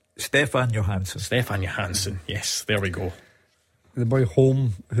 Stefan Johansson. Yes, there we go. The boy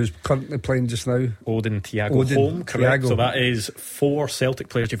Holm, who's currently playing just now. Odin Holm, correct. So that is 4 Celtic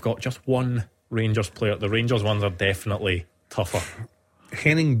players. You've got just 1 Rangers player. The Rangers ones are definitely tougher.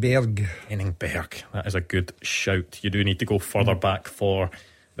 Henning Berg. That is a good shout. You do need to go further back for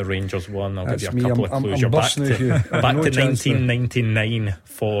the Rangers one. I'll give you a couple of clues. You're back to 1999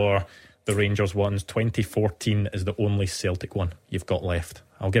 for the Rangers ones. 2014 is the only Celtic one you've got left.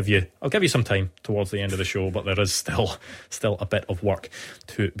 I'll give you some time towards the end of the show, but there is still a bit of work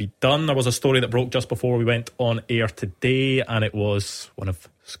to be done. There was a story that broke just before we went on air today, and it was one of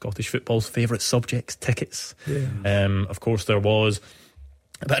Scottish football's favourite subjects, tickets. Yeah. Of course, there was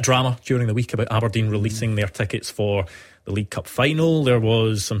a bit of drama during the week about Aberdeen releasing their tickets for the League Cup final. There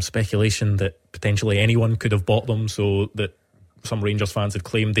was some speculation that potentially anyone could have bought them, so that some Rangers fans had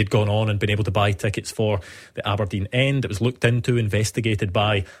claimed they'd gone on and been able to buy tickets for the Aberdeen end. It was looked into, investigated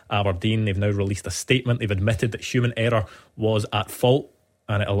by Aberdeen. They've now released a statement. They've admitted that human error was at fault,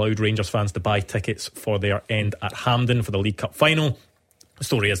 and it allowed Rangers fans to buy tickets for their end at Hampden for the League Cup final. The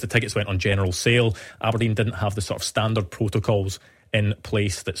story is the tickets went on general sale. Aberdeen didn't have the sort of standard protocols in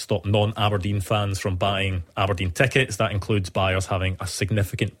place that stop non-Aberdeen fans from buying Aberdeen tickets. That includes buyers having a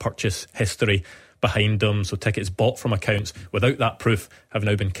significant purchase history behind them. So tickets bought from accounts without that proof have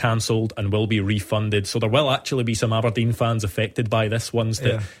now been cancelled and will be refunded. So there will actually be some Aberdeen fans affected by this, ones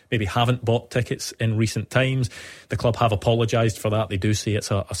that maybe haven't bought tickets in recent times. The club have apologised for that. They do say it's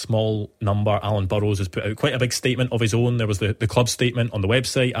a small number. Alan Burrows has put out quite a big statement of his own. There was the club statement on the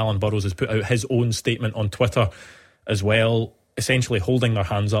website. Alan Burrows has put out his own statement on Twitter as well, essentially holding their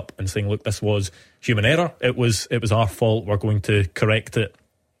hands up and saying, look, this was human error. It was our fault. We're going to correct it.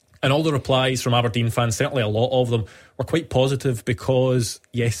 And all the replies from Aberdeen fans, certainly a lot of them, were quite positive because,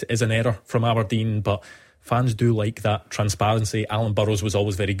 yes, it is an error from Aberdeen, but fans do like that transparency. Alan Burrows was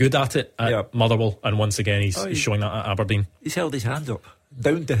always very good at it at Motherwell, and once again he's showing that at Aberdeen. He's held his hands up.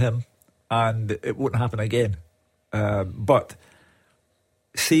 Down to him, and it won't happen again. But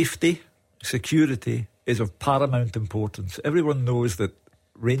safety, security is of paramount importance. Everyone knows that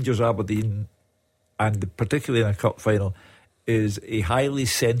Rangers Aberdeen, and particularly in a cup final, is a highly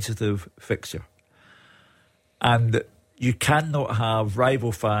sensitive fixture, and you cannot have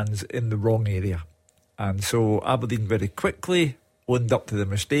rival fans in the wrong area. And so Aberdeen very quickly owned up to the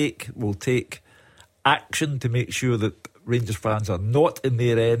mistake, will take action to make sure that Rangers fans are not in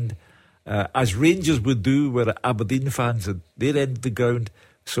their end, as Rangers would do were Aberdeen fans at their end of the ground.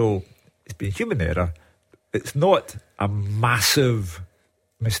 So it's been human error. It's not a massive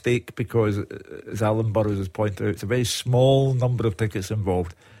mistake because, as Alan Burrows has pointed out, it's a very small number of tickets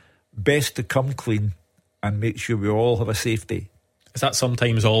involved. Best to come clean and make sure we all have a safe day. Is that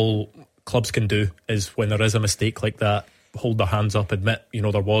sometimes all clubs can do, is when there is a mistake like that, hold their hands up, admit,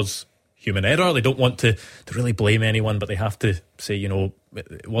 there was human error. They don't want to really blame anyone, but they have to say,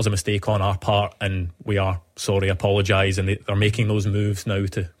 it was a mistake on our part and we are sorry, apologise, and they're making those moves now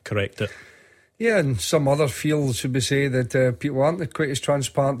to correct it. Yeah, and some other fields, should we say, that people aren't quite as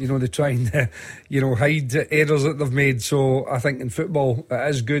transparent. They try and hide errors that they've made. So I think in football it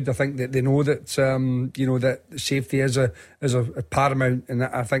is good. I think that they know that that safety is a paramount, and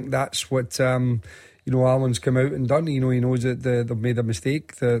I think that's what Alan's come out and done. He knows that they've made a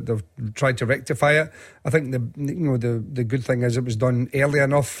mistake. They've tried to rectify it. I think the good thing is it was done early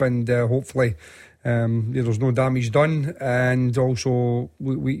enough, and hopefully there's no damage done. And also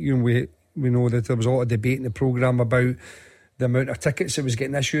we know that there was a lot of debate in the programme about the amount of tickets that was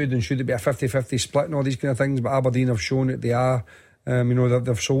getting issued and should it be a 50-50 split and all these kind of things. But Aberdeen have shown that they are.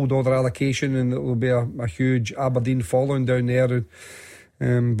 They've sold all their allocation, and there will be a huge Aberdeen following down there,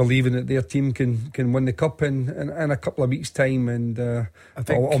 believing that their team can win the cup in a couple of weeks' time, and I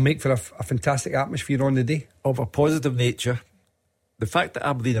think I'll make for a fantastic atmosphere on the day. Of a positive nature, the fact that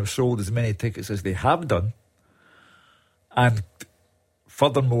Aberdeen have sold as many tickets as they have done, and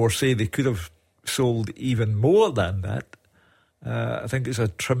furthermore say they could have sold even more than that, I think it's a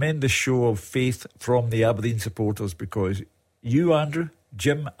tremendous show of faith from the Aberdeen supporters, because you, Andrew,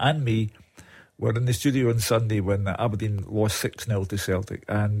 Jim and me were in the studio on Sunday when Aberdeen lost 6-0 to Celtic,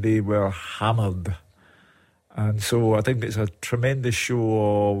 and they were hammered. And so I think it's a tremendous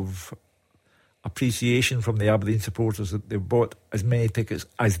show of appreciation from the Aberdeen supporters that they've bought as many tickets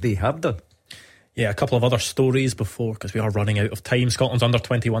as they have done. Yeah, a couple of other stories before, because we are running out of time. Scotland's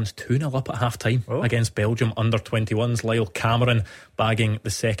under-21s 2-0 up at half-time against Belgium. Under-21s, Lyle Cameron bagging the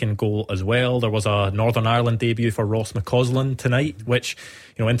second goal as well. There was a Northern Ireland debut for Ross McCausland tonight, which,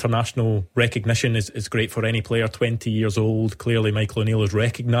 international recognition is great for any player. 20 years old. Clearly Michael O'Neill has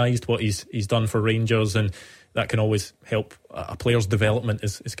recognised what he's done for Rangers, and that can always help a player's development,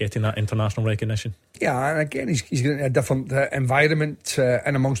 is getting that international recognition. Yeah, and again, he's getting a different environment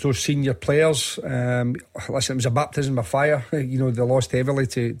in amongst those senior players. Listen, it was a baptism of fire. They lost heavily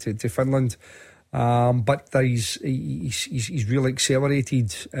to Finland, but he's really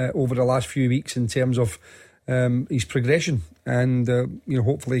accelerated over the last few weeks in terms of his progression, and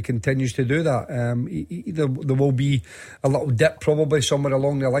hopefully he continues to do that. There will be a little dip probably somewhere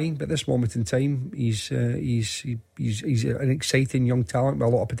along the line, but at this moment in time he's an exciting young talent with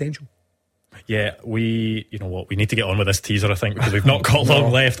a lot of potential. Yeah, we need to get on with this teaser, I think, because we've not got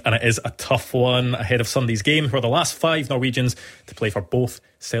long left, and it is a tough one ahead of Sunday's game, where the last 5 Norwegians to play for both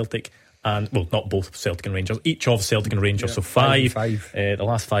Celtic and, well, not both Celtic and Rangers, each of Celtic and Rangers, so 5. The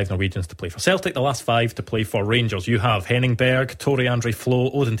last 5 Norwegians to play for Celtic, the last 5 to play for Rangers. You have Henning Berg, Tore Andre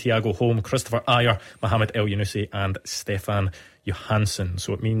Flo, Odin Thiago Holm, Christopher Ayer, Mohamed El Yunusi and Stefan Johansson.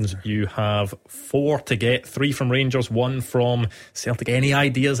 So it means you have 4 to get, 3 from Rangers, 1 from Celtic. Any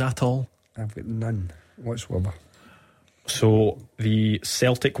ideas at all? I've got none whatsoever. So the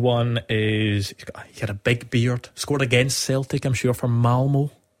Celtic one is, he had a big beard, scored against Celtic, I'm sure, for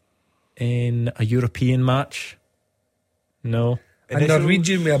Malmo in a European match. No. A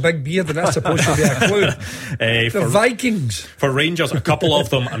Norwegian with a big beard, and that's supposed to be a clue. The Vikings. For Rangers, a couple of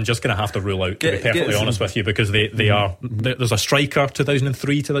them I'm just going to have to rule out, to be perfectly honest with you, because they are. There's a striker,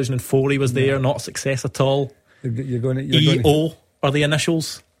 2003, 2004 he was there, not a success at all. EO are the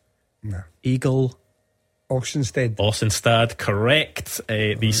initials. No. Eagle. Austinstad, correct.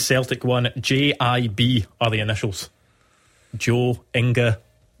 The Celtic one, JIB are the initials. Joe, Inga,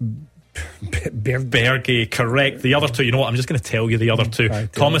 Berge, correct. The other two, you know what, I'm just going to tell you the other two.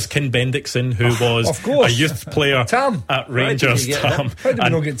 Thomas Kinbendixson, who was a youth player at Rangers. Tam. How did we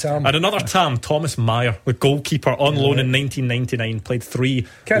not get Tam? And another Tam, Thomas Meyer, the goalkeeper, on loan in 1999, played 3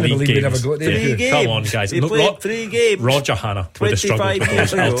 Can't league believe games. We never got there. Come on, guys. He played 3 games. Roger Hanna would have struggled with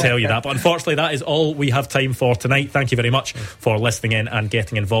those, I'll tell you that. But unfortunately, that is all we have time for tonight. Thank you very much for listening in and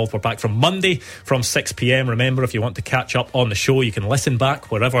getting involved. We're back from Monday from 6pm. Remember, if you want to catch up on the show, you can listen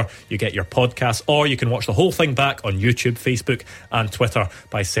back wherever you get your podcasts, or you can watch the whole thing back on YouTube, Facebook and Twitter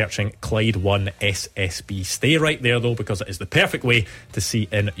by searching Clyde 1 SSB. Stay right there though, because it is the perfect way to see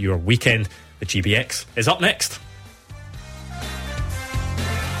in your weekend. The GBX is up next.